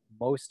why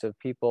most of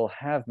people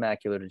have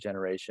macular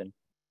degeneration,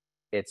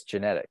 it's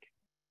genetic.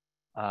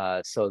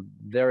 So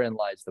therein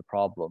lies the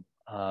problem.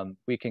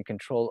 We can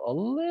control a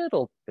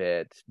little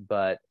bit,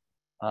 but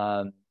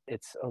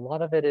it's a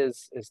lot of it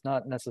is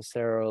not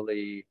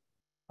necessarily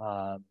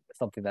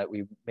something that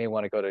we may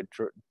want to go to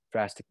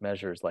drastic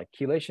measures. Like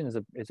chelation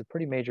is a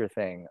pretty major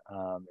thing.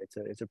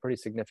 It's a pretty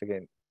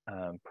significant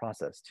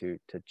process to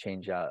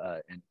change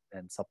out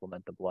and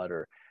supplement the blood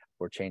or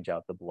change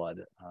out the blood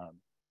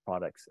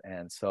products.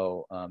 And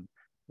so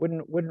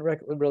wouldn't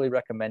really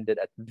recommend it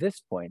at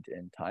this point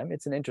in time.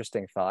 It's an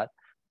interesting thought,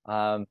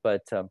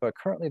 but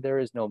currently there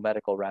is no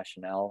medical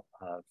rationale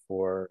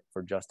for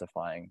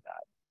justifying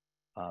that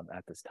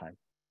at this time.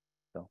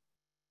 So.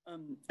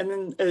 And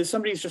then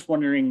somebody's just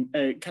wondering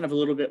kind of a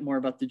little bit more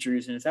about the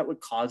drusen. Is that what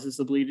causes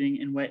the bleeding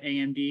in wet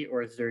AMD,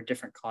 or is there a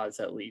different cause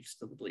that leads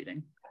to the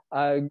bleeding?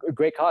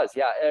 Great cause.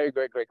 Yeah,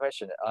 great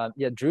question.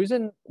 Yeah,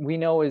 drusen we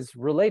know is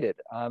related,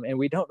 and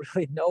we don't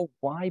really know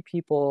why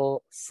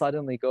people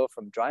suddenly go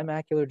from dry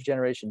macular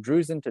degeneration,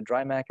 drusen, to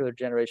dry macular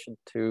degeneration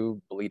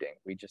to bleeding.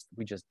 We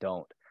just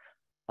don't.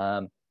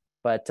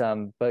 But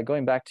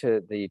going back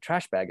to the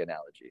trash bag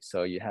analogy,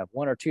 so you have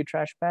one or two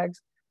trash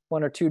bags,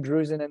 one or two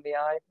drusen in the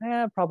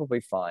eye, probably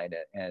fine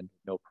and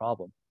no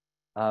problem.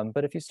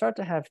 But if you start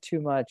to have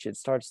too much, it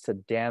starts to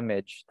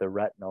damage the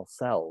retinal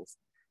cells.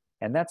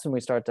 And that's when we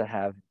start to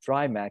have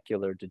dry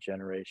macular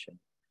degeneration.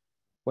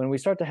 When we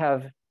start to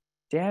have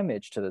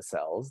damage to the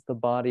cells, the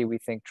body, we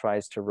think,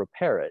 tries to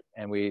repair it.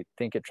 And we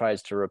think it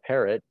tries to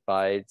repair it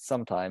by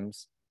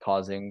sometimes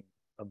causing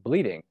a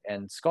bleeding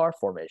and scar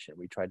formation.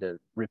 We try to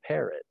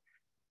repair it.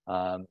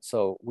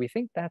 So we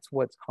think that's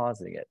what's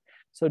causing it.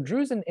 So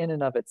drusen in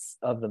and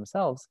of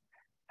themselves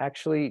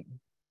actually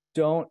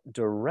don't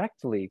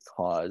directly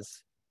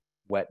cause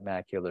wet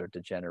macular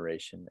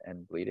degeneration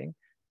and bleeding,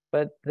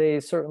 but they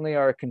certainly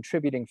are a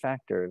contributing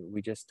factor.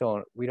 We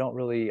don't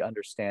really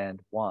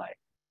understand why.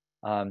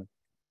 A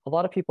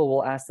lot of people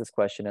will ask this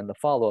question, and the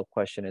follow-up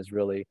question is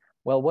really,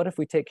 well, what if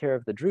we take care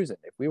of the drusen?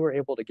 If we were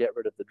able to get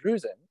rid of the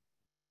drusen,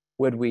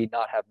 would we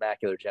not have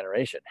macular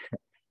degeneration?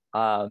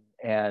 And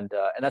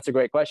that's a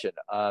great question.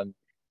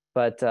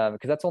 But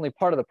because that's only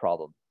part of the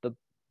problem.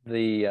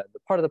 The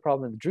part of the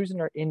problem is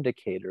drusen are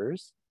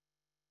indicators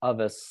of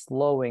a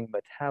slowing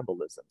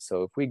metabolism.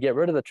 So if we get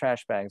rid of the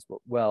trash bags,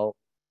 well,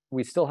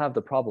 we still have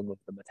the problem of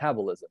the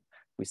metabolism.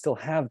 We still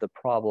have the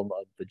problem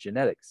of the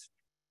genetics.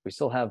 We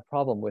still have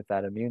problem with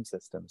that immune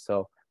system.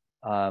 So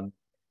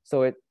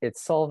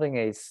it's solving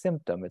a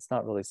symptom. It's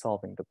not really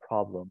solving the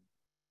problem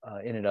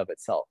in and of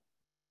itself,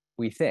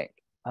 we think.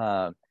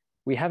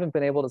 We haven't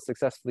been able to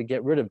successfully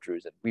get rid of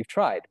drusen. We've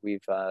tried.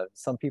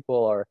 Some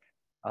people are,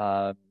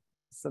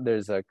 so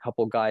there's a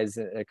couple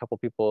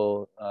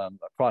people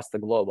across the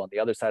globe, on the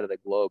other side of the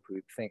globe, who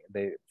think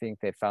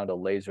they found a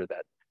laser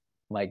that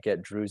might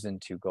get drusen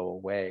to go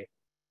away.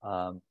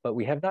 But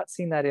we have not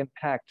seen that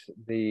impact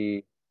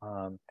the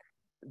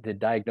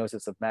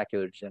diagnosis of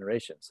macular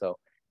degeneration. So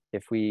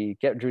if we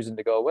get drusen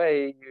to go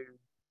away,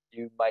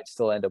 you might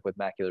still end up with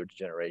macular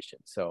degeneration.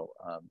 So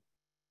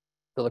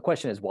the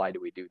question is, why do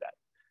we do that?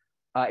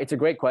 It's a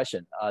great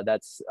question.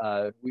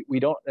 We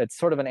don't. It's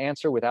sort of an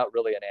answer without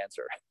really an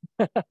answer.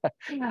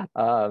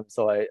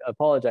 So I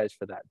apologize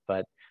for that,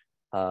 but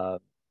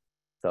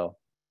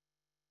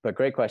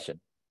great question.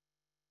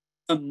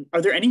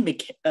 Are there any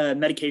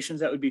medications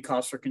that would be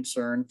cause for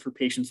concern for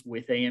patients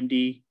with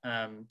AMD,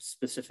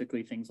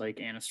 specifically things like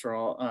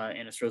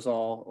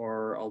anastrozole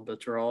or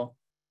albuterol,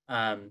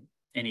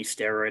 any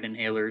steroid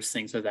inhalers,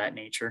 things of that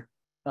nature?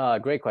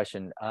 Great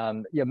question.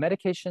 Yeah,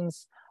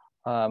 medications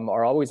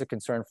are always a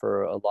concern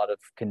for a lot of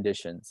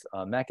conditions.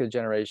 Macular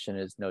degeneration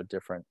is no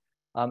different.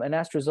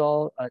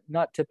 Anastrozole,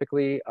 not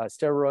typically.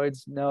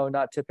 Steroids, no,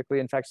 not typically.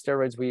 In fact,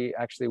 steroids, we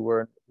actually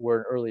were an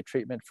early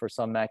treatment for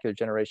some macular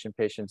degeneration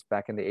patients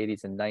back in the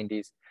 80s and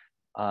 90s.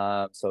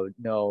 So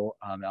no,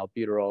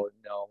 albuterol,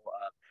 no.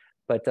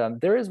 But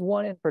there is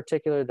one in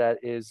particular that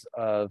is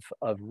of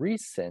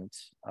recent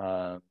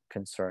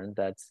concern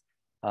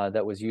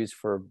that was used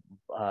for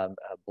a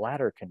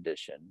bladder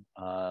condition.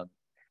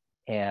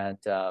 And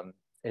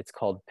it's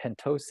called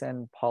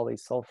pentosan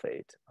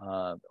polysulfate,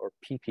 or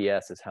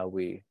PPS is how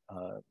we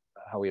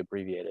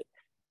abbreviate it.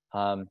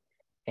 And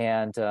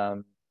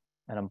I'm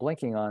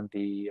blanking on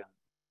the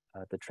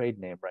trade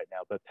name right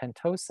now, but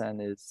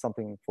pentosan is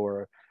something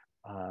for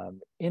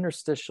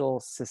interstitial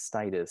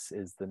cystitis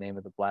is the name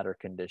of the bladder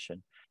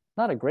condition.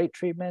 Not a great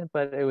treatment,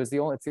 but it's the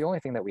only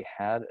thing that we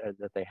had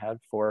that they had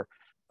for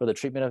the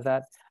treatment of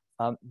that.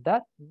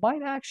 That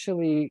might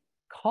actually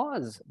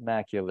cause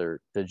macular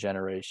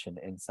degeneration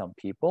in some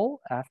people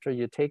after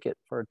you take it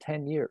for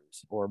 10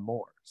 years or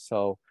more.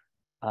 So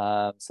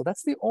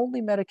that's the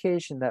only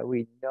medication that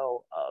we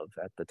know of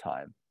at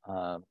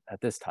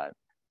this time,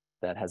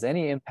 that has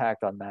any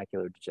impact on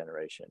macular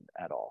degeneration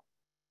at all.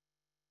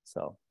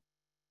 So.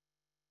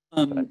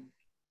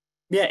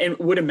 Yeah, and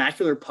would a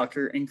macular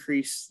pucker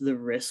increase the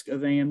risk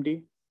of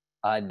AMD?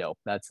 No,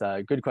 that's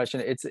a good question.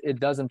 It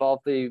does involve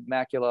the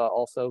macula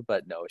also,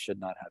 but no, it should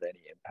not have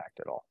any impact. impact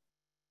at all.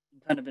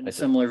 Kind of in a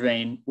similar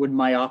vein, would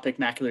myopic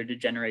macular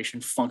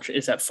degeneration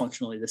is that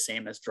functionally the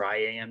same as dry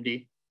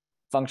AMD?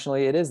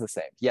 Functionally, it is the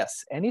same.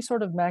 Yes, any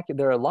sort of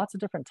there are lots of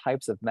different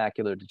types of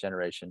macular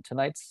degeneration.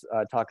 Tonight's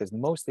talk is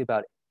mostly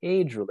about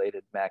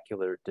age-related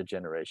macular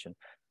degeneration.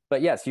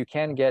 But yes, you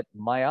can get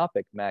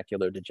myopic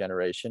macular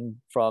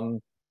degeneration from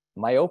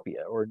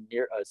myopia or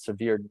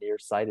severe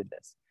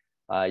nearsightedness.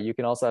 You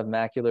can also have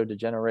macular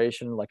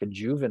degeneration like a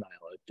juvenile.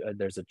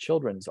 There's a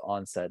children's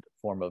onset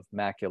form of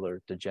macular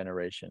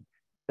degeneration.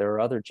 There are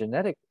other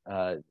genetic,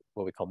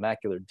 what we call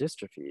macular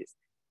dystrophies.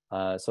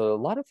 So a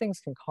lot of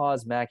things can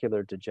cause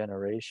macular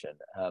degeneration.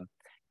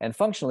 And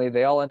functionally,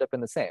 they all end up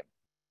in the same.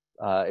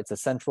 It's a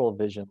central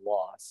vision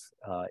loss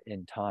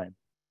in time.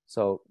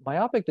 So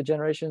myopic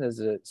degeneration is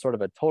a sort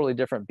of a totally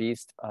different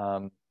beast.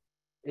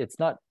 It's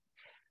not,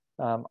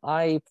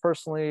 I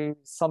personally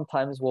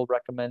sometimes will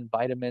recommend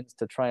vitamins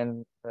to try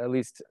and at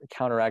least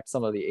counteract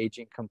some of the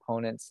aging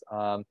components.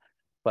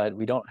 But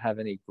we don't have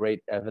any great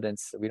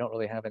evidence. We don't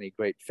really have any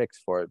great fix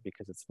for it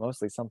because it's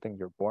mostly something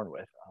you're born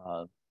with.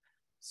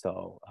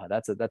 So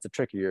that's a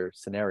trickier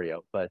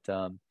scenario. But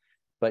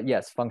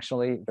yes,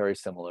 functionally very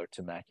similar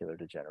to macular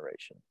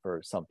degeneration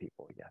for some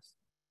people, yes.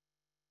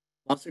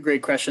 Lots of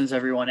great questions,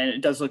 everyone. And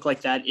it does look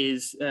like that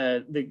is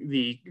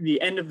the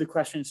end of the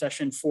question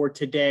session for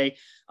today.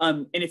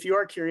 And if you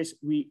are curious,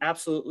 we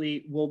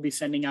absolutely will be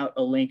sending out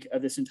a link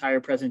of this entire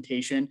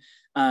presentation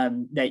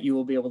that you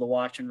will be able to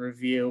watch and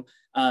review.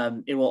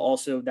 It will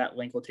also, that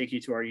link will take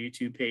you to our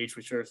YouTube page,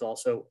 which there's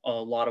also a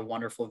lot of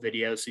wonderful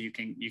videos. So you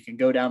can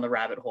go down the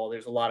rabbit hole.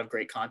 There's a lot of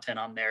great content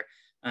on there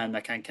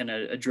that can kind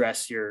of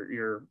address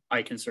your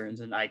eye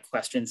concerns and eye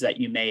questions that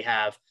you may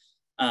have.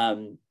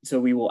 So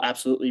we will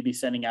absolutely be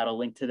sending out a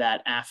link to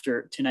that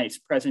after tonight's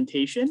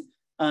presentation.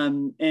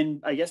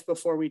 And I guess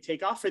before we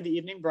take off for the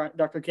evening,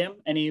 Dr. Kim,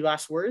 any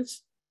last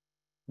words?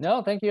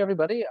 No, thank you,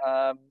 everybody.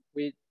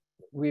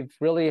 We've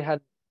really had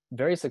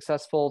very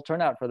successful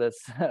turnout for this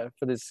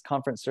for this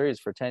conference series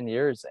for 10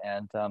 years,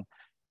 and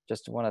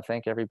just want to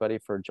thank everybody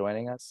for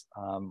joining us.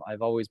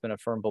 I've always been a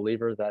firm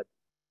believer that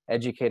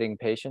educating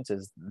patients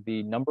is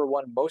the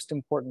 #1 most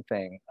important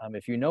thing.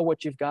 If you know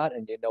what you've got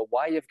and you know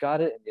why you've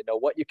got it and you know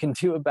what you can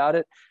do about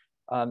it,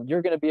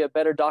 you're going to be a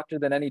better doctor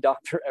than any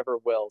doctor ever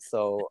will.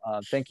 So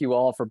thank you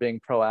all for being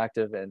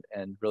proactive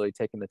and really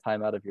taking the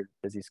time out of your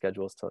busy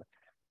schedules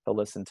to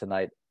listen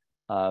tonight.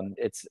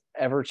 It's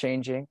ever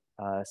changing.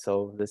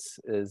 So this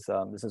is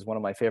one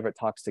of my favorite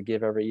talks to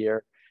give every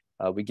year.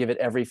 We give it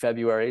every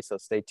February, so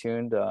stay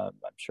tuned. I'm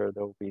sure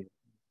there will be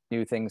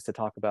new things to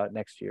talk about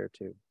next year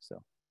too.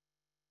 So.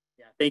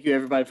 Yeah, thank you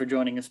everybody for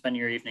joining and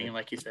spending your evening. And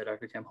like you said,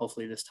 Dr. Kim,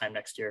 hopefully this time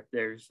next year,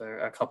 there's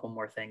a couple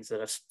more things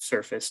that have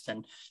surfaced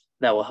and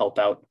that will help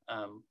out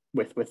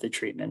with the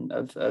treatment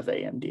of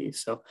AMD.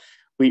 So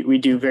we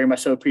do very much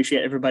so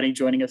appreciate everybody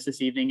joining us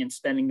this evening and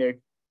spending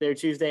their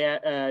Tuesday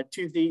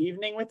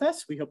evening with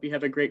us. We hope you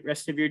have a great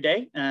rest of your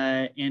day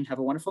and have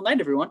a wonderful night,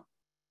 everyone.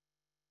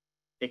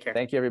 Take care.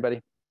 Thank you, everybody.